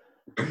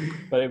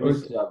 But it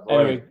was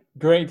anyway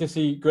great to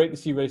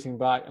see racing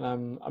back, and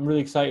I'm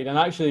really excited. And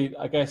actually,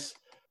 I guess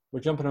we're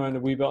jumping around a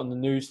wee bit on the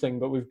news thing,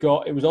 but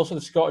it was also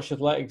the Scottish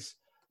Athletics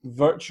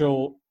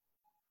virtual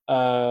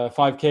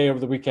 5K over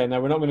the weekend.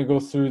 Now we're not going to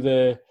go through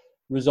the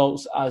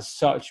results as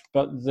such,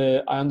 but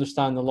I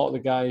understand a lot of the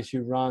guys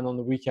who ran on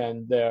the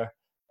weekend there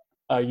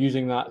are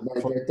using that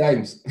for the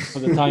times. For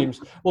the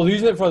times. Well, they're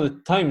using it for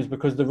the times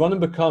because the Run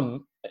and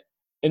Become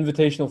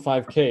Invitational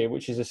 5K,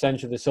 which is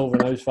essentially the Silver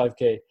House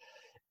 5K,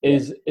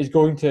 is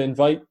going to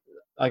invite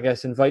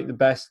the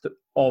best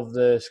of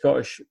the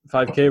Scottish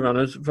 5K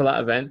runners for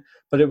that event,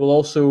 but it will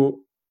also,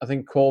 I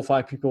think,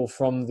 qualify people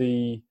from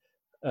the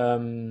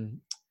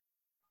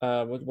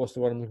what's the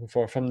word I'm looking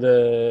for? From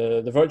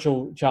the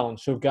virtual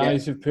challenge. So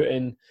guys who've put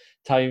in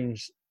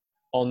times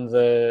on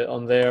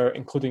there,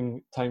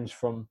 including times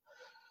from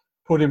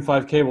Podium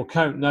 5K, will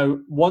count. Now,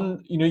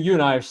 you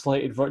and I have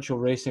slated virtual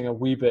racing a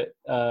wee bit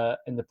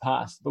in the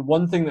past, but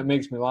one thing that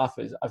makes me laugh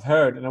is I've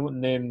heard, and I won't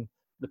name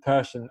the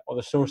person or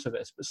the source of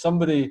this, but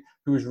somebody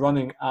who was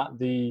running at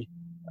the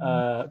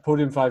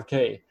Podium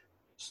 5K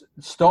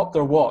stopped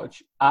their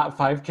watch at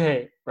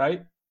 5K,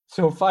 right?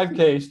 So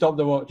 5K stopped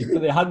their watch,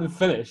 but they hadn't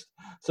finished,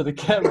 so they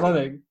kept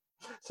running.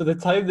 So the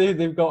time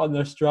they've got on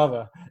their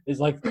Strava is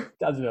like,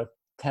 I don't know,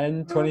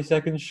 10, 20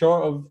 seconds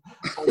short of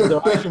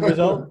their actual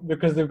result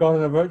because they've gone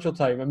on a virtual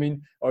time. I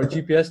mean, or a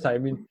GPS time. I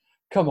mean,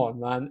 come on,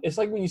 man. It's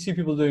like when you see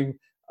people doing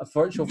a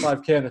virtual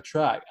 5K on a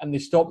track and they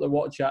stop their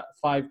watch at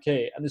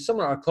 5K. And there's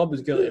someone at our club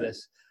who's guilty of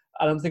this.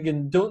 And I'm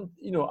thinking,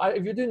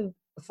 if you're doing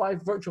a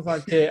virtual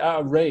 5K at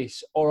a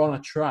race or on a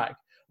track,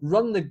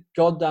 run the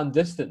goddamn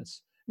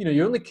distance.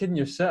 You're only kidding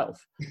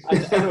yourself.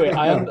 And anyway,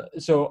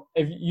 so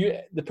if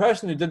the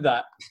person who did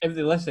that, if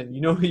they listen,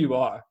 you know who you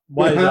are.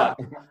 Why is that?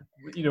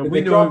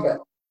 We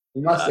know.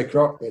 You must have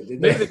cropped it,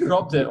 didn't maybe they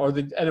cropped it,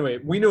 anyway,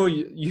 we know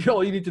you.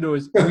 All you need to know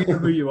is we know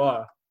who you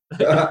are.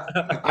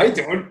 I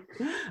don't.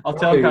 I'll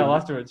tell Kyle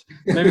afterwards.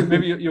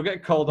 Maybe you'll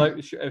get called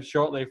out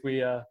shortly if we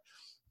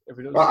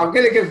don't. Well, I'm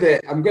gonna give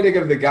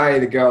the guy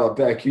and the girl a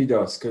bit of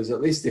kudos because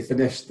at least they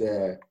finished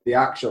the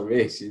actual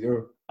race.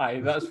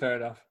 Aye, that's fair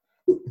enough.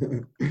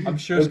 I'm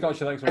sure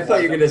Scottish Athletics. I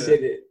thought you were going to say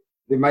that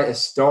they might have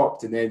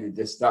stopped and then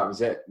that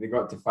was it. They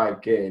got to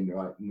 5K and they're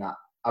like, nah,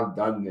 I'm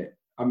done it.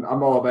 I'm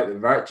all about the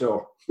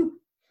virtual.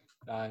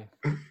 Aye.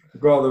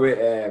 Go all the way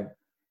to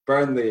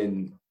Burnley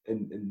and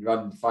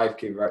run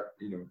 5K,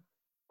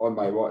 on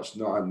my watch,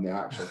 not on the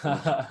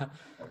actual.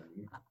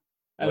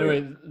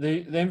 Anyway,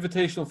 the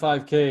Invitational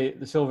 5K,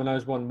 the Silver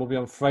House one, will be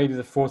on Friday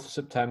the 4th of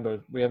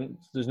September.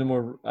 There's no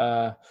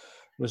more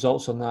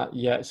results on that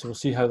yet, so we'll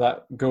see how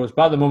that goes.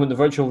 But at the moment, the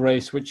virtual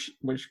race, which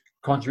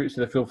contributes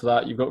to the field for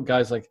that, you've got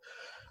guys like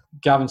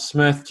Gavin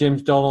Smith,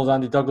 James Donald,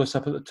 Andy Douglas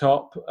up at the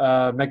top,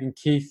 Megan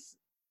Keith,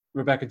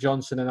 Rebecca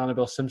Johnson and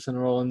Annabelle Simpson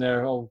are all in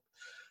there, all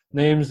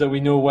names that we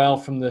know well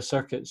from the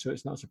circuit, so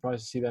it's not a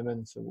surprise to see them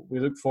in. So we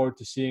look forward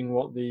to seeing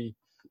what the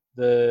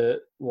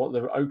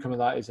outcome of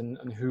that is and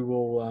who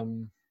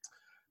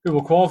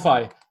will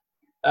qualify.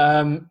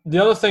 The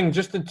other thing,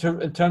 just in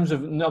terms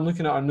of, I'm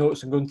looking at our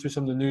notes and going through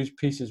some of the news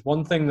pieces.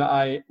 One thing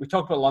that we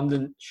talked about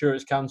London, sure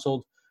it's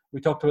cancelled. We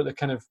talked about the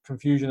kind of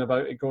confusion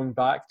about it going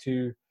back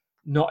to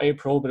not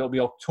April, but it'll be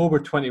October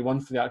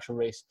 21 for the actual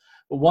race.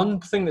 But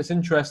one thing that's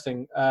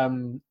interesting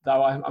that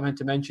I meant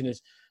to mention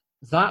is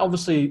that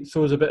obviously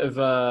throws a bit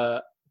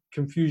of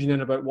confusion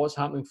in about what's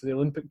happening for the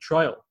Olympic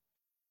trial.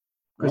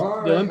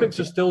 Because the Olympics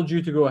are still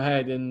due to go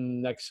ahead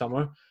in next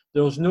summer.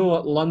 There's no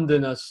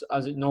London as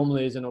it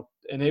normally is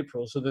in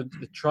April. So the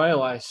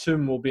trial, I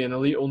assume, will be an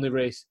elite-only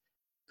race,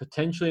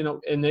 potentially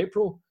in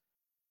April,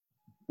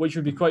 which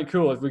would be quite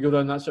cool if we go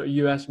down that sort of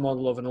US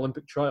model of an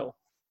Olympic trial.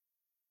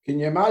 Can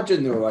you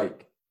imagine, though,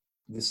 like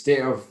the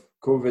state of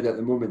COVID at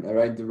the moment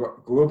around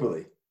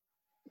globally,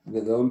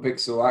 that the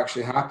Olympics will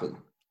actually happen?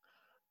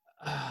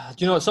 Do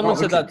you know what? Someone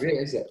said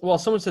that. Well,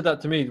 someone said that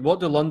to me. What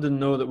do London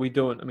know that we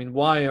don't? I mean,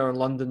 why are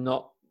London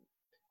not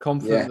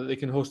confident that they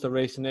can host a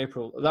race in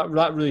April?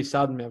 That really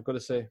saddened me, I've got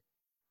to say.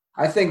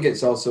 I think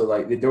it's also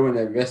like they don't want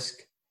to risk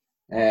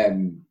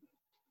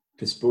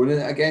postponing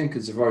it again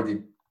because they've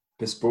already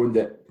postponed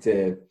it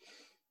to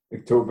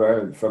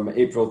October, from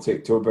April to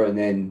October, and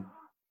then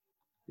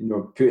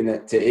putting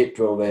it to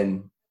April.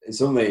 Then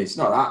it's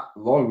not that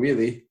long,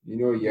 really.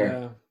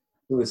 You're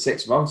only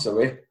 6 months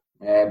away.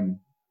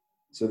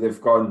 So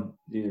they've gone,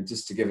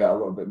 just to give it a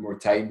little bit more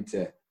time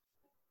to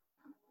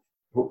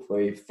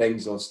hopefully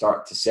things will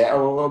start to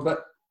settle a little bit.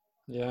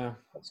 Yeah.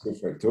 Let's go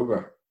for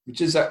October,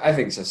 which is, I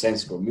think it's a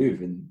sensible move.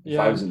 And if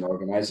I was an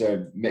organiser,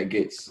 it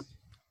mitigates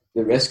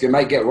the risk. It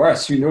might get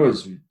worse. Who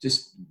knows?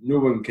 Just no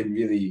one can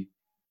really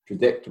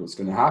predict what's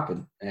going to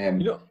happen.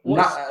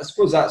 I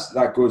suppose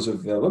that goes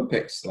with the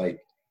Olympics. Like,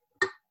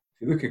 if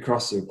you look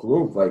across the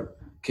globe, like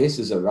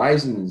cases are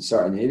rising in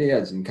certain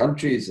areas and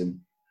countries,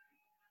 and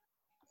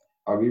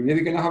are we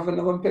really going to have an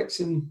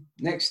Olympics in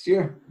next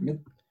year? Who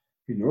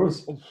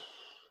knows?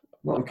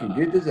 Not looking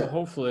good, is it?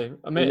 Hopefully.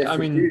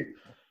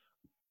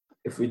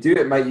 If we do,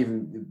 it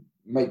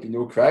might be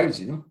no crowds.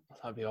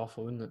 That'd be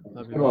awful, wouldn't it?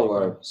 That'd be all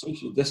our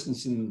social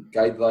distancing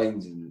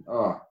guidelines and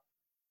I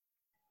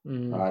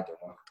don't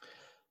know.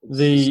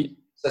 It's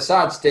a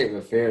sad state of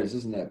affairs,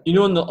 isn't it?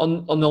 On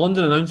the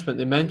London announcement,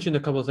 they mentioned a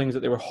couple of things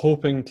that they were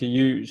hoping to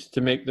use to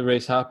make the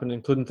race happen,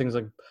 including things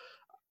like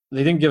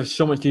they didn't give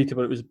so much detail,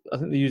 but I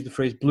think they used the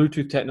phrase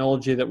Bluetooth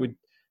technology that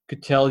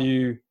could tell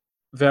you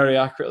very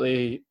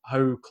accurately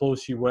how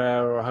close you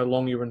were or how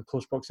long you were in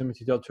close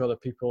proximity to other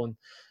people. And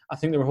I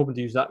think they were hoping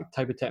to use that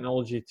type of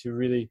technology to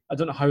really, I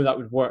don't know how that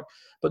would work.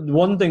 But the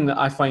one thing that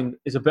I find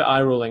is a bit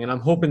eye-rolling, and I'm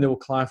hoping they will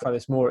clarify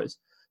this more, is,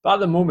 but at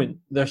the moment,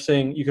 they're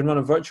saying you can run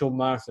a virtual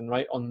marathon,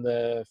 right, on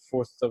the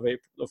 4th of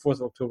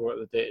October,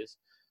 whatever the date is.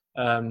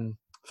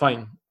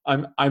 Fine.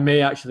 I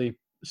may actually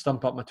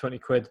stump up my 20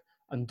 quid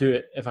and do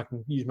it if I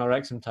can use my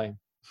Wrexham time.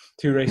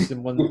 2 races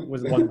in one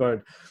with one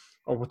bird,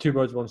 or 2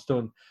 birds, 1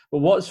 stone. But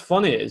what's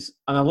funny is,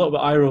 and a little bit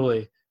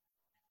eye-rolly,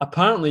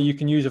 apparently you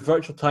can use a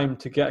virtual time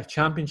to get a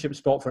championship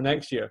spot for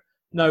next year.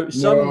 Now,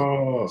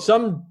 someone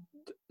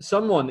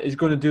is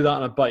going to do that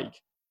on a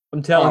bike.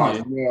 I'm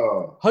telling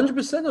you.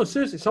 100%. No,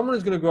 seriously. Someone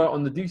is going to go out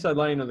on the Deeside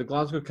Line or the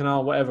Glasgow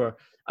Canal, whatever,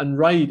 and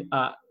ride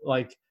at,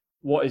 like,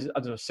 what is, I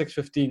don't know,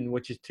 6:15,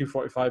 which is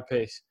 2:45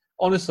 pace.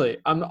 Honestly,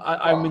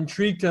 I'm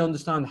intrigued to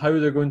understand how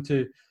they're going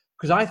to,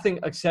 because I think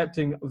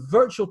accepting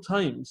virtual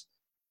times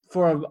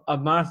for a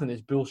marathon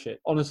is bullshit.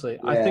 Honestly,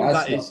 I think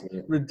that is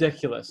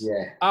ridiculous.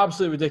 Yeah,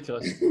 absolutely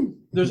ridiculous.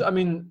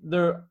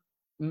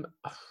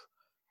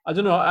 I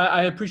don't know.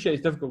 I appreciate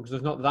it's difficult because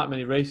there's not that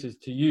many races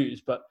to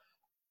use, but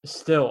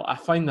still, I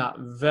find that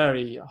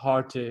very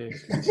hard to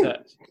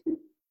accept.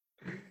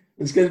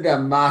 It's going to be a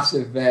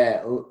massive.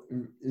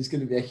 It's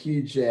going to be a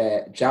huge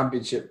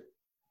championship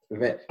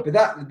event. But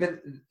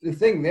the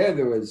thing there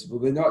though is, will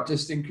they not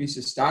just increase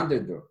the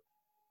standard though?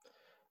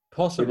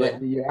 Possibly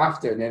the year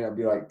after, and then it'll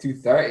be like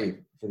 2:30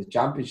 for the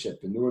championship,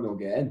 and no one will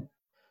get in.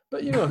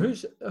 But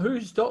who's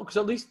stopped? Because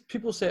at least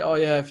people say, oh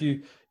yeah, if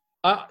you,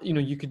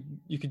 you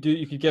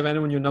could give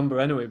anyone your number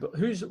anyway. But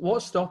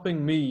what's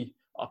stopping me?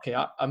 Okay,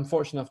 I'm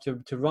fortunate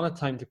enough to run a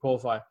time to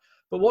qualify.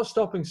 But what's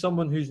stopping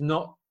someone who's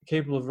not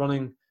capable of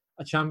running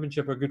a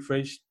championship or a good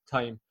race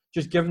time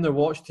just giving their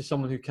watch to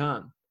someone who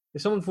can?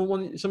 If some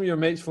of your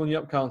mates phone you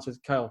up, Kyle, and says,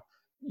 Kyle,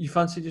 you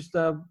fancy just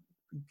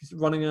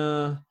running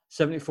a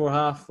 74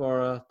 half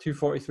or a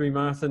 2:43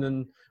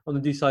 marathon on the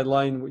Deeside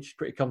Line, which is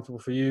pretty comfortable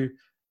for you.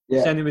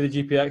 Yeah. Sending me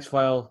the GPX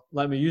file,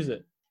 let me use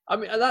it. I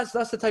mean, that's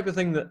the type of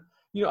thing that,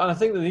 and I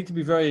think they need to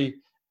be very,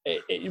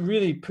 it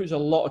really puts a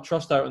lot of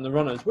trust out on the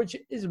runners, which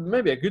is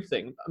maybe a good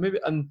thing.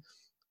 And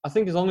I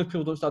think as long as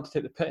people don't start to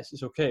take the piss,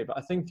 it's okay. But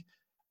I think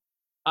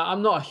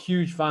I'm not a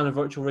huge fan of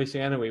virtual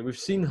racing anyway. We've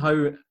seen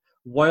how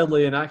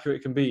wildly inaccurate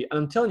it can be. And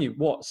I'm telling you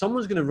what,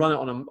 someone's going to run it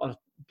on a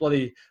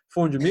bloody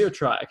 400 meter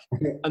track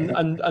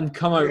and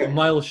come out a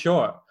mile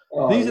short.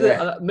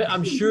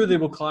 I'm sure they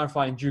will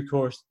clarify in due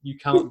course. You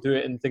can't do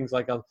it in things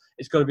like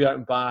it's got to be out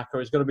and back,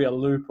 or it's got to be a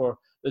loop, or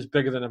it's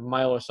bigger than a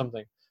mile or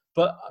something.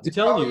 But I'm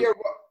telling you,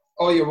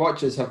 all your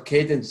watches have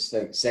cadence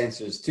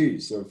sensors too.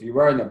 So if you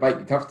were on a bike,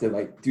 you'd have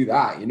to do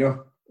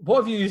that. What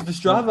have you used the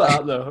Strava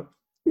app though?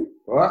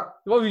 What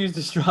have you used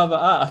the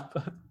Strava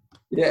app?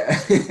 Yeah.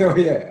 Oh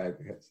yeah.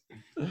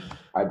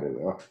 I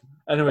don't know.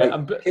 Anyway,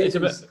 it's a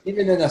bit.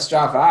 Even in a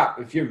Strava app,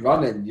 if you're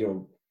running,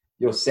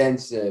 you'll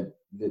sense the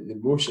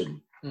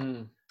motion.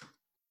 Mm.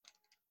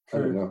 I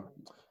don't know.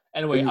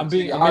 Anyway,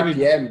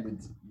 RPM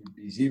would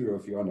be 0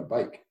 if you're on a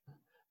bike.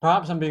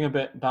 Perhaps I'm being a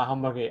bit bah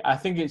humbuggy. I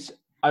think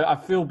I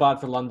feel bad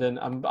for London.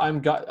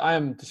 I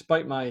am,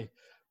 despite my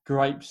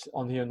gripes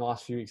on here in the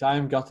last few weeks, I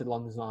am gutted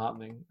London's not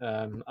happening.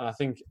 And I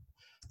think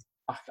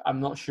I'm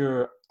not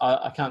sure.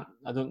 I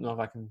don't know if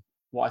I can.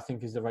 What I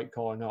think is the right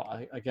call or not.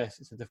 I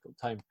guess it's a difficult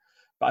time,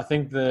 but I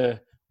think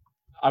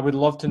I would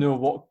love to know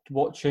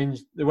what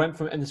changed. They went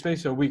from, in the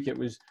space of a week, it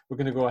was we're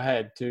going to go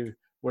ahead to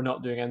we're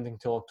not doing anything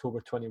until October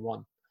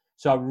 21.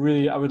 So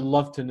I would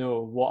love to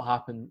know what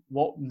happened,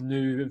 what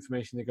new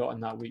information they got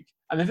in that week.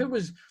 And if it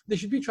was, they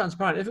should be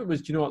transparent. If it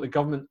was, do you know what, the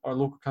government or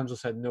local council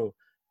said no,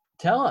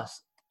 tell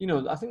us.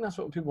 I think that's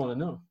what people want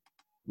to know.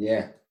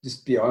 Yeah,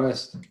 just be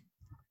honest.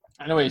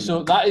 Anyway,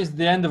 so that is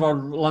the end of our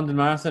London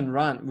Marathon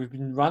rant. We've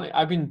been ranting.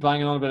 I've been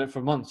banging on about it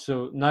for months.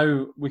 So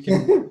now we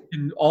can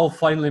all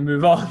finally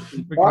move on.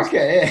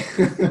 Okay.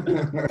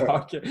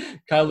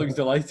 Kyle looks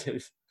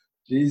delighted.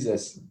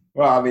 Jesus.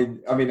 Well, I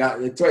mean,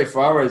 the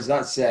 24 hours,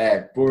 that's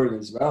boring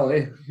as well,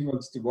 eh? Who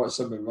wants to watch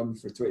someone run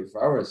for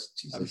 24 hours?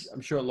 Jesus.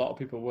 I'm sure a lot of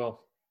people will.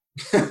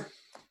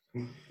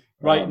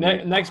 Right,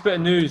 next bit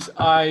of news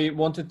I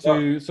wanted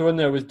to throw in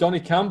there was Donny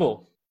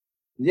Campbell.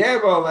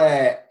 Yeah, well,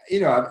 I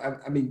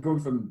mean,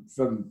 going from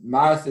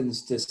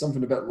marathons to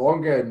something a bit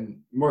longer and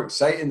more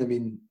exciting, I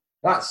mean,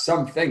 that's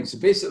something. So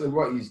basically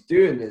what he's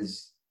doing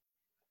is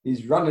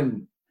he's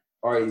running,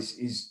 or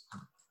he's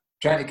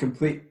trying to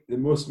complete the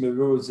most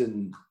Munros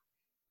in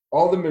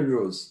all the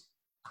Munros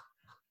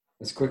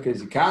as quick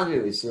as he can,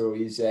 really. So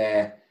he's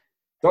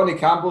Donny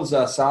Campbell's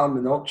a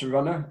Salomon ultra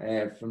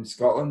runner from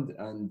Scotland,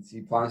 and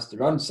he plans to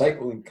run,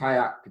 cycle and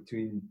kayak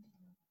between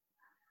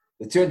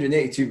the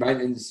 282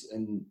 mountains,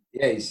 and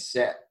he's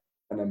set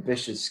an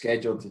ambitious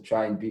schedule to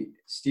try and beat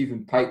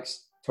Stephen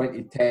Pike's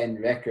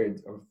 2010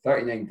 record of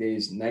 39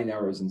 days, 9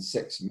 hours and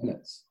 6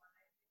 minutes.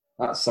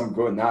 That's some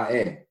going, that,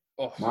 eh?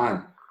 Oh.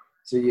 Man.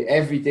 So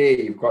every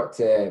day you've got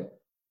to,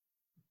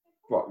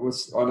 what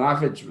was on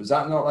average, was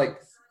that not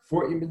like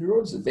 40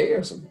 Monroes a day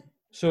or something.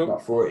 So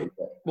not 40,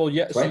 but well,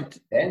 yeah.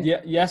 20,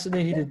 So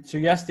yesterday he did. So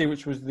yesterday,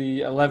 which was the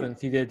 11th,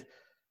 he did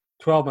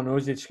 12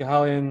 Monroes. He did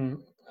Schiehallion,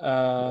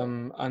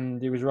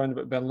 and he was around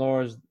about Ben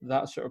Lors,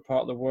 that sort of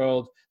part of the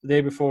world. The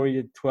day before he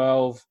did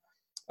 12.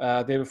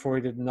 The day before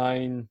he did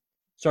 9.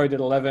 Sorry, he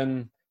did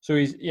 11. So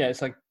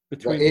it's like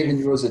between like 8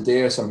 Monroes a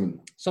day or something.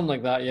 Something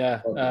like that,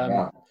 yeah.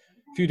 Yeah. A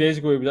few days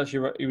ago,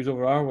 he was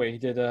over our way. He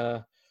did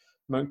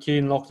Mount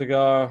Keane, Loch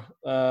Nagar,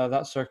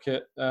 that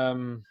circuit.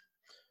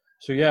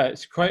 So yeah,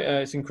 it's quite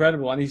it's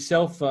incredible, and he's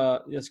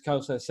as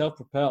Kyle says,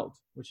 self-propelled,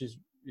 which is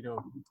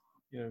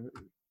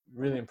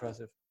really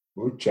impressive.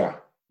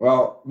 Ucha.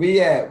 Well,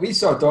 we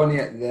saw Donny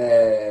at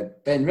the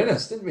Ben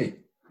Rinnes, didn't we?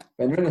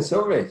 Ben Rinnes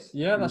Hill Race.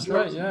 Yeah, that's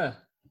right. Yeah.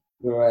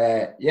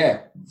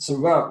 So So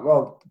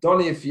well,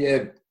 Donny, if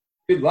you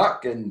good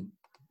luck, and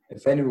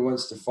if anyone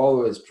wants to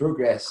follow his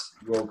progress,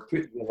 we'll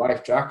put the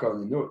live tracker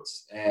on the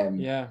notes.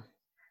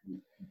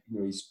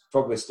 He's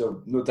probably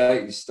still, no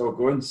doubt, he's still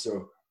going.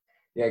 So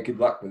yeah, good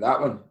luck with that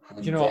one.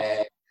 And,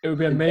 it would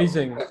be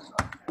amazing. It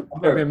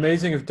would be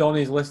amazing if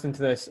Donny's listening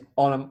to this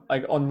on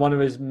one of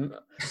his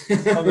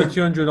on the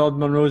 200 odd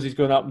Monroes he's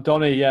going up.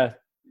 Donny, yeah,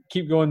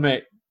 keep going,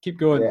 mate. Keep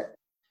going. Yeah,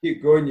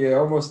 keep going. You're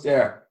almost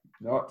there.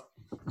 Not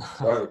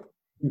sorry.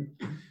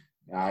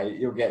 Nah,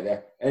 you'll get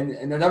there. And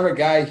another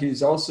guy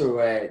who's also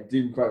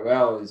doing quite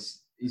well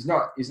is he's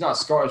not a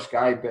Scottish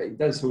guy, but he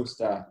does host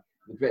the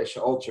British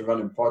Ultra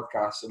Running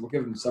podcast, and we'll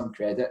give him some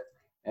credit.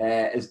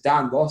 Is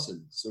Dan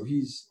Lawson. So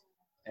he's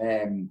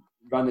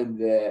running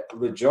the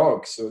Le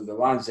Jog, so the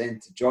Land's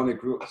End to John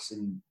O'Groats,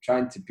 and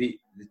trying to beat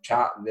the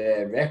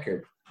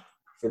record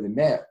for the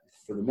men.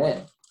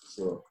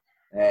 So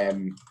I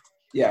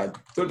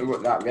don't know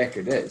what that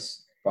record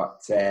is,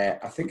 but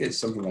I think it's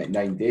something like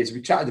 9 days.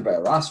 We chatted about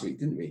it last week,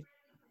 didn't we?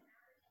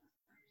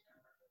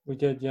 We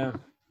did, yeah.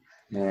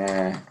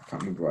 I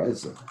can't remember what it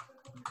is though.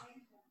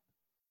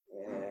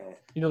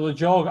 The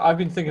jog, I've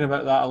been thinking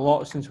about that a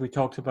lot since we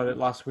talked about it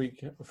last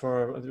week.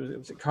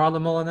 Was it Carla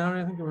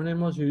Molinari, I think her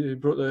name was, who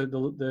broke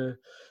the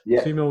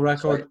female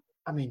record. Right.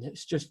 I mean,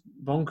 it's just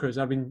bonkers.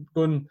 I've been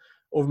going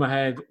over my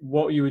head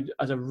what you would,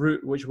 as a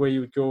route, which way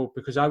you would go,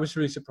 because I was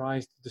really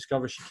surprised to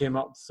discover she came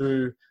up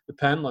through the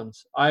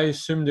Pentlands. I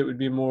assumed it would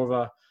be more of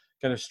a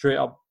kind of straight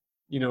up,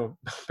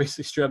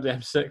 basically straight up the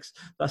M6,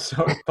 that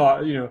sort of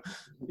part,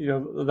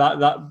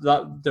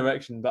 that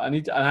direction. But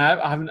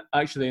I haven't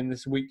actually in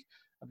this week.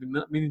 I've been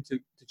meaning to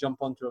jump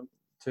onto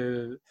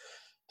the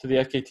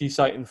FKT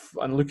site and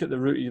look at the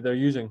route they're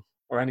using,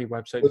 or any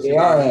website. Well, they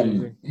are.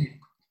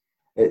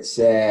 It's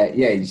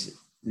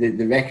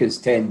the record's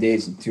 10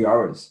 days and 2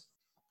 hours,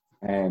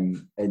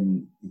 and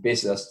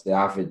basically that's the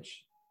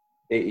average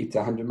 80 to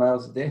 100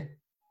 miles a day.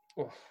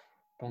 Oh,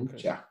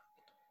 bonkers! Yeah,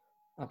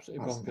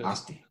 absolutely that's bonkers.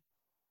 Nasty.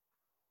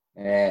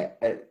 I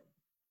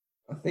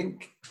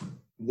think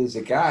there's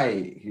a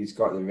guy who's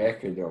got the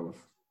record of.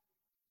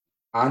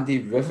 Andy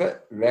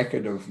Rivet,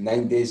 record of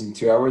 9 days and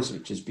 2 hours,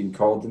 which has been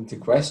called into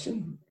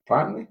question,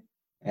 apparently.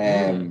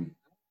 I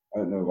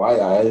don't know why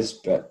that is,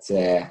 but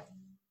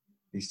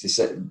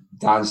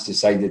Dan's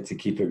decided to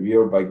keep it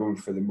real by going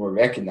for the more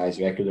recognised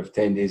record of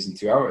 10 days and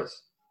 2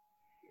 hours.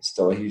 It's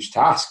still a huge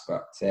task,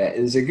 but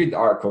there's a good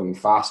article in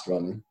Fast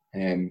Running.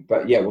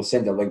 But yeah, we'll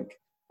send a link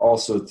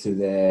also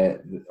to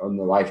on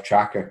the live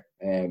tracker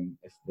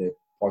if the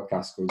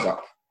podcast goes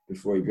up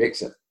before he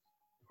breaks it,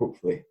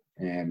 hopefully.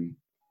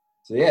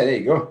 So yeah, there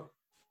you go.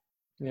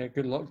 Yeah,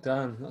 good luck,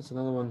 Dan. That's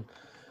another one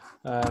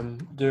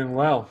doing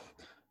well.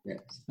 Yeah,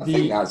 I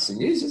think that's the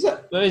news, is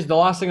it? That is the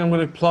last thing I'm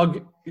going to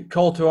plug.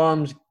 Call to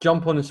arms.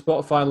 Jump on the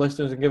Spotify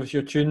listeners and give us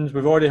your tunes.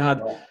 We've already had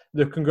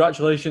the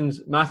congratulations.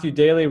 Matthew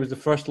Daly was the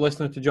first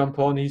listener to jump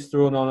on. He's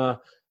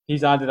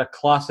added a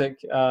classic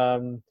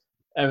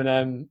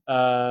Eminem,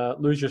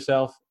 "Lose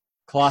Yourself,"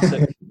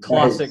 classic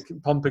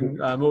pumping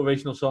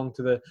motivational song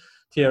to the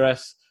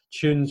TRS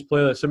tunes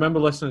playlist. So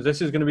remember, listeners,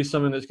 this is going to be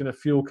something that's going to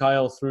fuel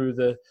Kyle through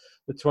the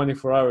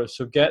 24 hours.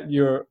 So get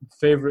your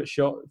favorite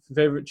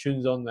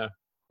tunes on there.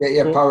 Get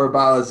your power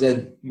ballads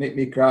in. Make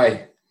me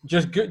cry.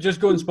 Just go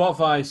on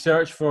Spotify,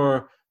 search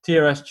for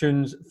TRS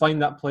tunes, find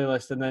that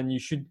playlist, and then you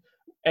should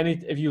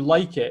if you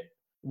like it,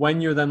 when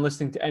you're then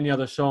listening to any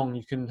other song,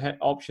 you can hit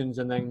options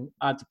and then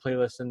add to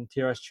playlist, and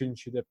TRS tunes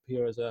should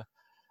appear as a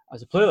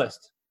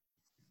playlist.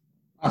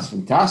 That's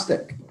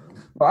fantastic.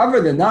 But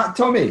other than that,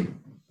 Tommy,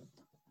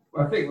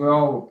 I think we're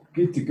all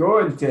good to go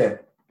and to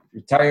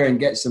retire and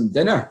get some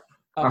dinner.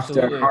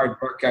 Absolutely. After hard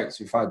workouts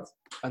we've had.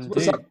 So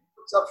what's up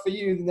for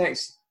you the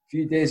next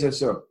few days or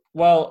so?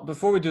 Well,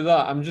 before we do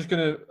that, I'm just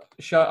going to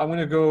shout. I'm going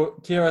to go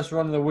TRS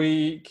Run of the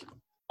Week.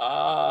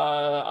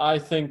 I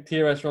think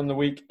TRS Run of the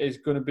Week is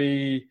going to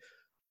be,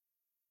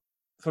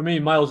 for me,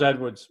 Miles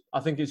Edwards.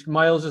 I think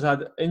Miles has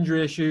had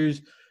injury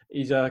issues.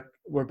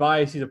 We're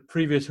biased. He's a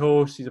previous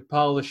host. He's a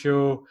pal of the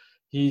show.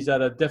 He's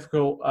had a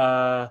difficult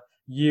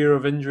year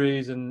of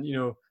injuries, and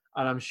and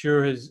I'm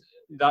sure to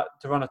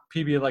run a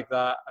PB like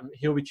that,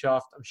 he'll be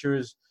chuffed. I'm sure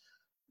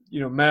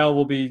Mel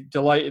will be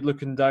delighted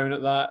looking down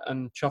at that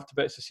and chuffed to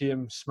bits to see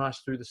him smash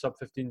through the sub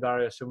 15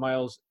 barrier. So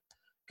Miles,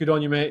 good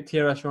on you, mate.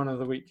 TRS Runner of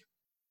the Week.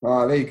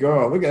 Oh, there you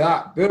go. Look at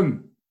that.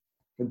 Boom.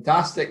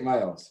 Fantastic,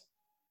 Miles.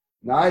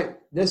 Now,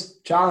 this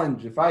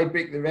challenge, if I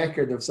break the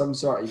record of some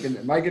sort,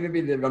 am I going to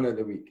be the runner of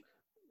the week?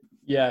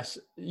 Yes.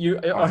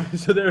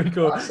 So there we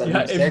go.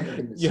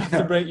 You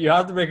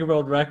have to break a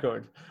world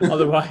record.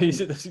 Otherwise,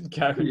 it doesn't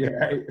count. You're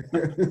right.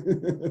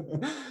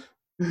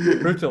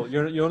 Brutal.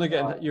 You're only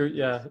getting.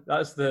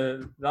 That's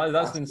the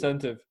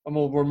incentive, and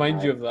we'll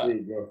remind you of that. There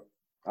you go.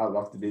 I'd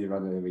love to be the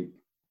runner of the week.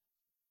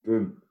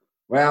 Boom.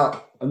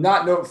 Well, on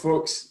that note,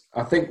 folks,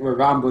 I think we're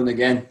rambling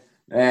again.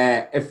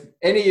 If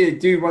any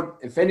of you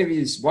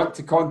want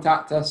to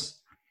contact us,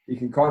 you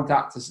can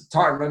contact us at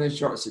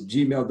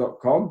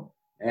tartanrunningshorts@gmail.com.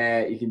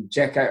 You can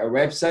check out our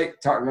website,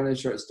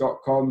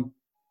 tartanrunningshorts.com.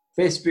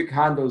 Facebook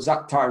handles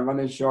at Tartan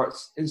Running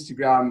Shorts,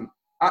 Instagram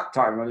at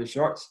Tartan Running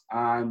Shorts,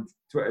 and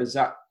Twitter is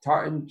at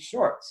Tartan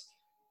Shorts.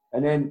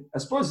 And then I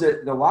suppose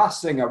the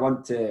last thing I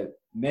want to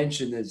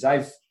mention is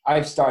I've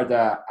started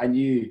a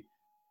new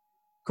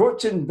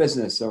coaching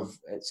business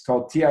it's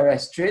called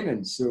TRS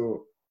Training.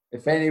 So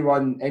if any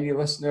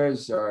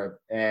listeners are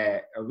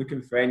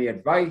looking for any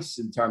advice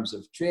in terms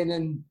of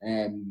training,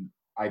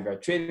 either a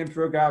training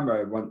program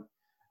or want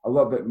a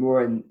little bit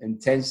more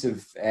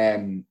intensive,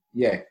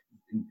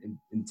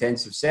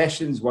 intensive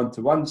sessions,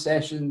 one-to-one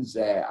sessions,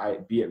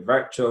 be it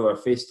virtual or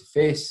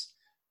face-to-face,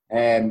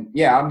 I'm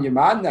your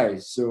man now.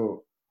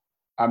 So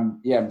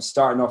I'm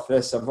starting off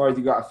this. I've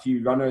already got a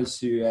few runners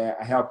who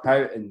I help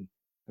out, and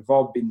have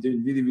all been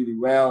doing really, really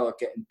well,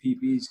 getting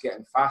PBs,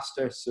 getting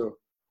faster. So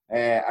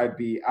I'd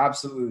be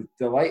absolutely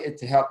delighted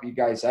to help you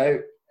guys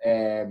out.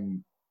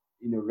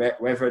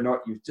 Whether or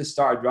not you've just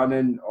started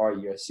running or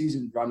you're a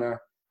seasoned runner.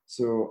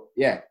 So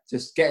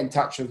just get in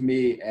touch with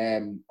me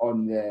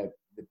on the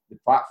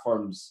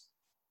platforms,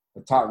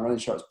 the Tartan Running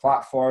Shorts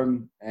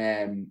platform,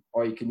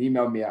 or you can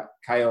email me at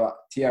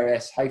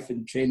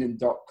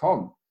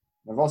kyle@trs-training.com.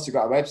 I've also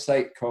got a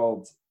website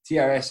called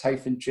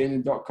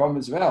trs-training.com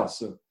as well.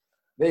 So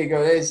there you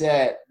go. There's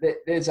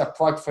a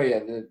plug for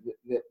you.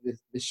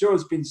 The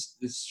show's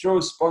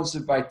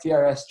sponsored by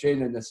TRS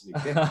Training this week.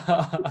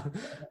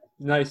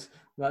 Nice.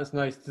 That's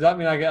nice. Does that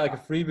mean I get like a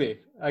freebie?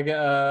 I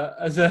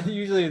get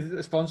usually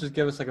the sponsors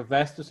give us like a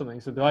vest or something.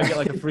 So do I get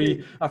like a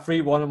free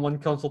one-on-one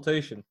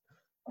consultation?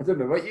 I don't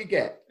know what you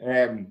get.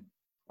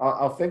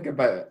 I'll think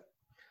about it.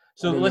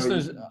 So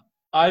listeners,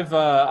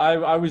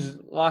 I was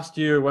last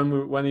year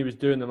when he was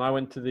doing them. I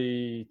went to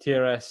the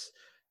TRS.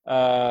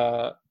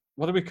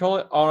 What do we call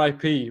it?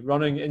 RIP,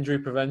 Running Injury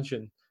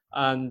Prevention.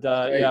 And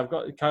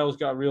Kyle's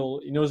got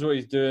he knows what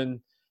he's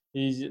doing.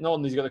 He's not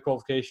only got the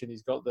qualification,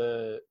 he's got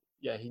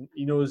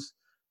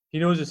he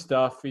knows his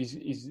stuff.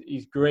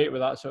 He's great with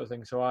that sort of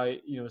thing. So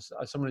as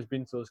someone who's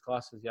been to those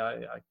classes,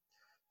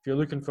 if you're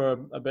looking for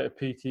a bit of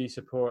PT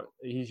support,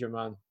 he's your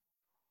man.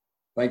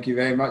 Thank you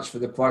very much for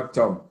the plug,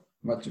 Tom.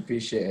 Much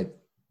appreciated.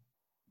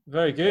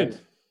 Very good.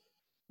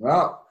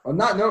 Well, on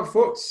that note,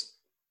 folks,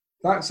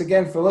 thanks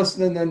again for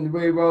listening, and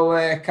we will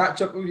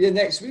catch up with you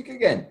next week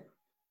again.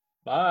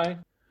 Bye.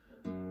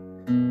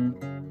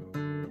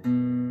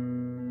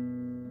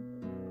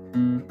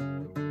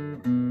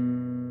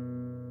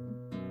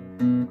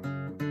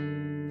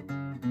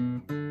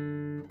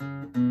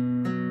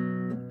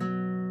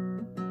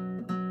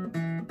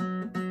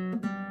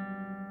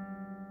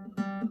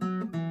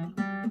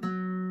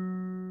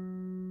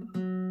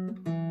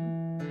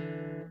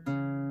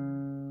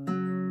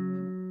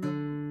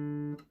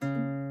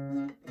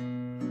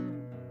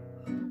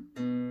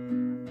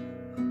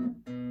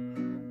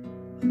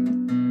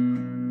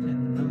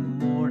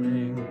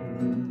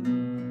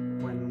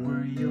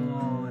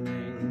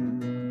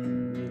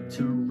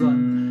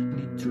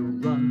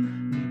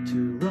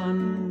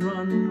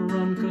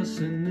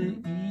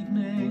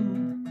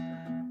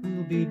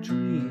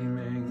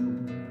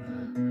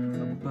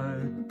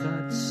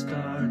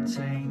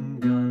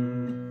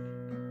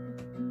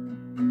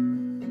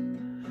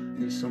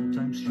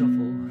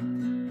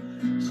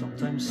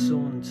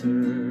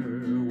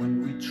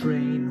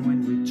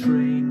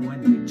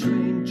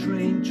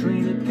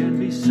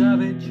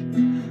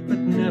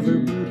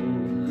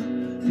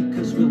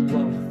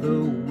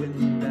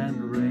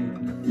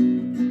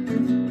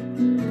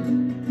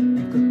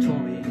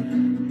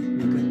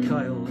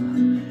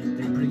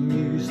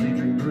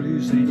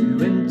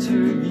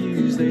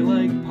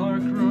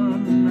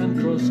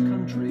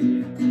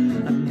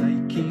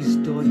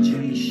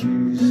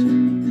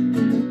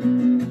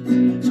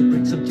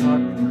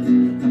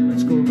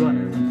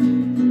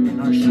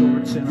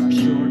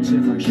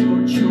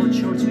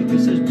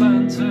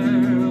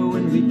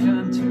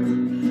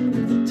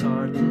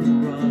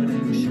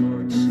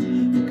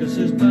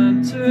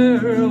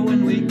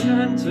 When we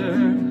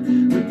canter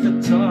with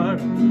the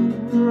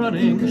Tartan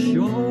Running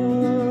Shorts.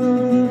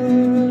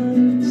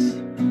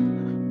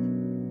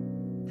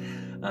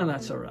 And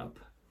that's a wrap.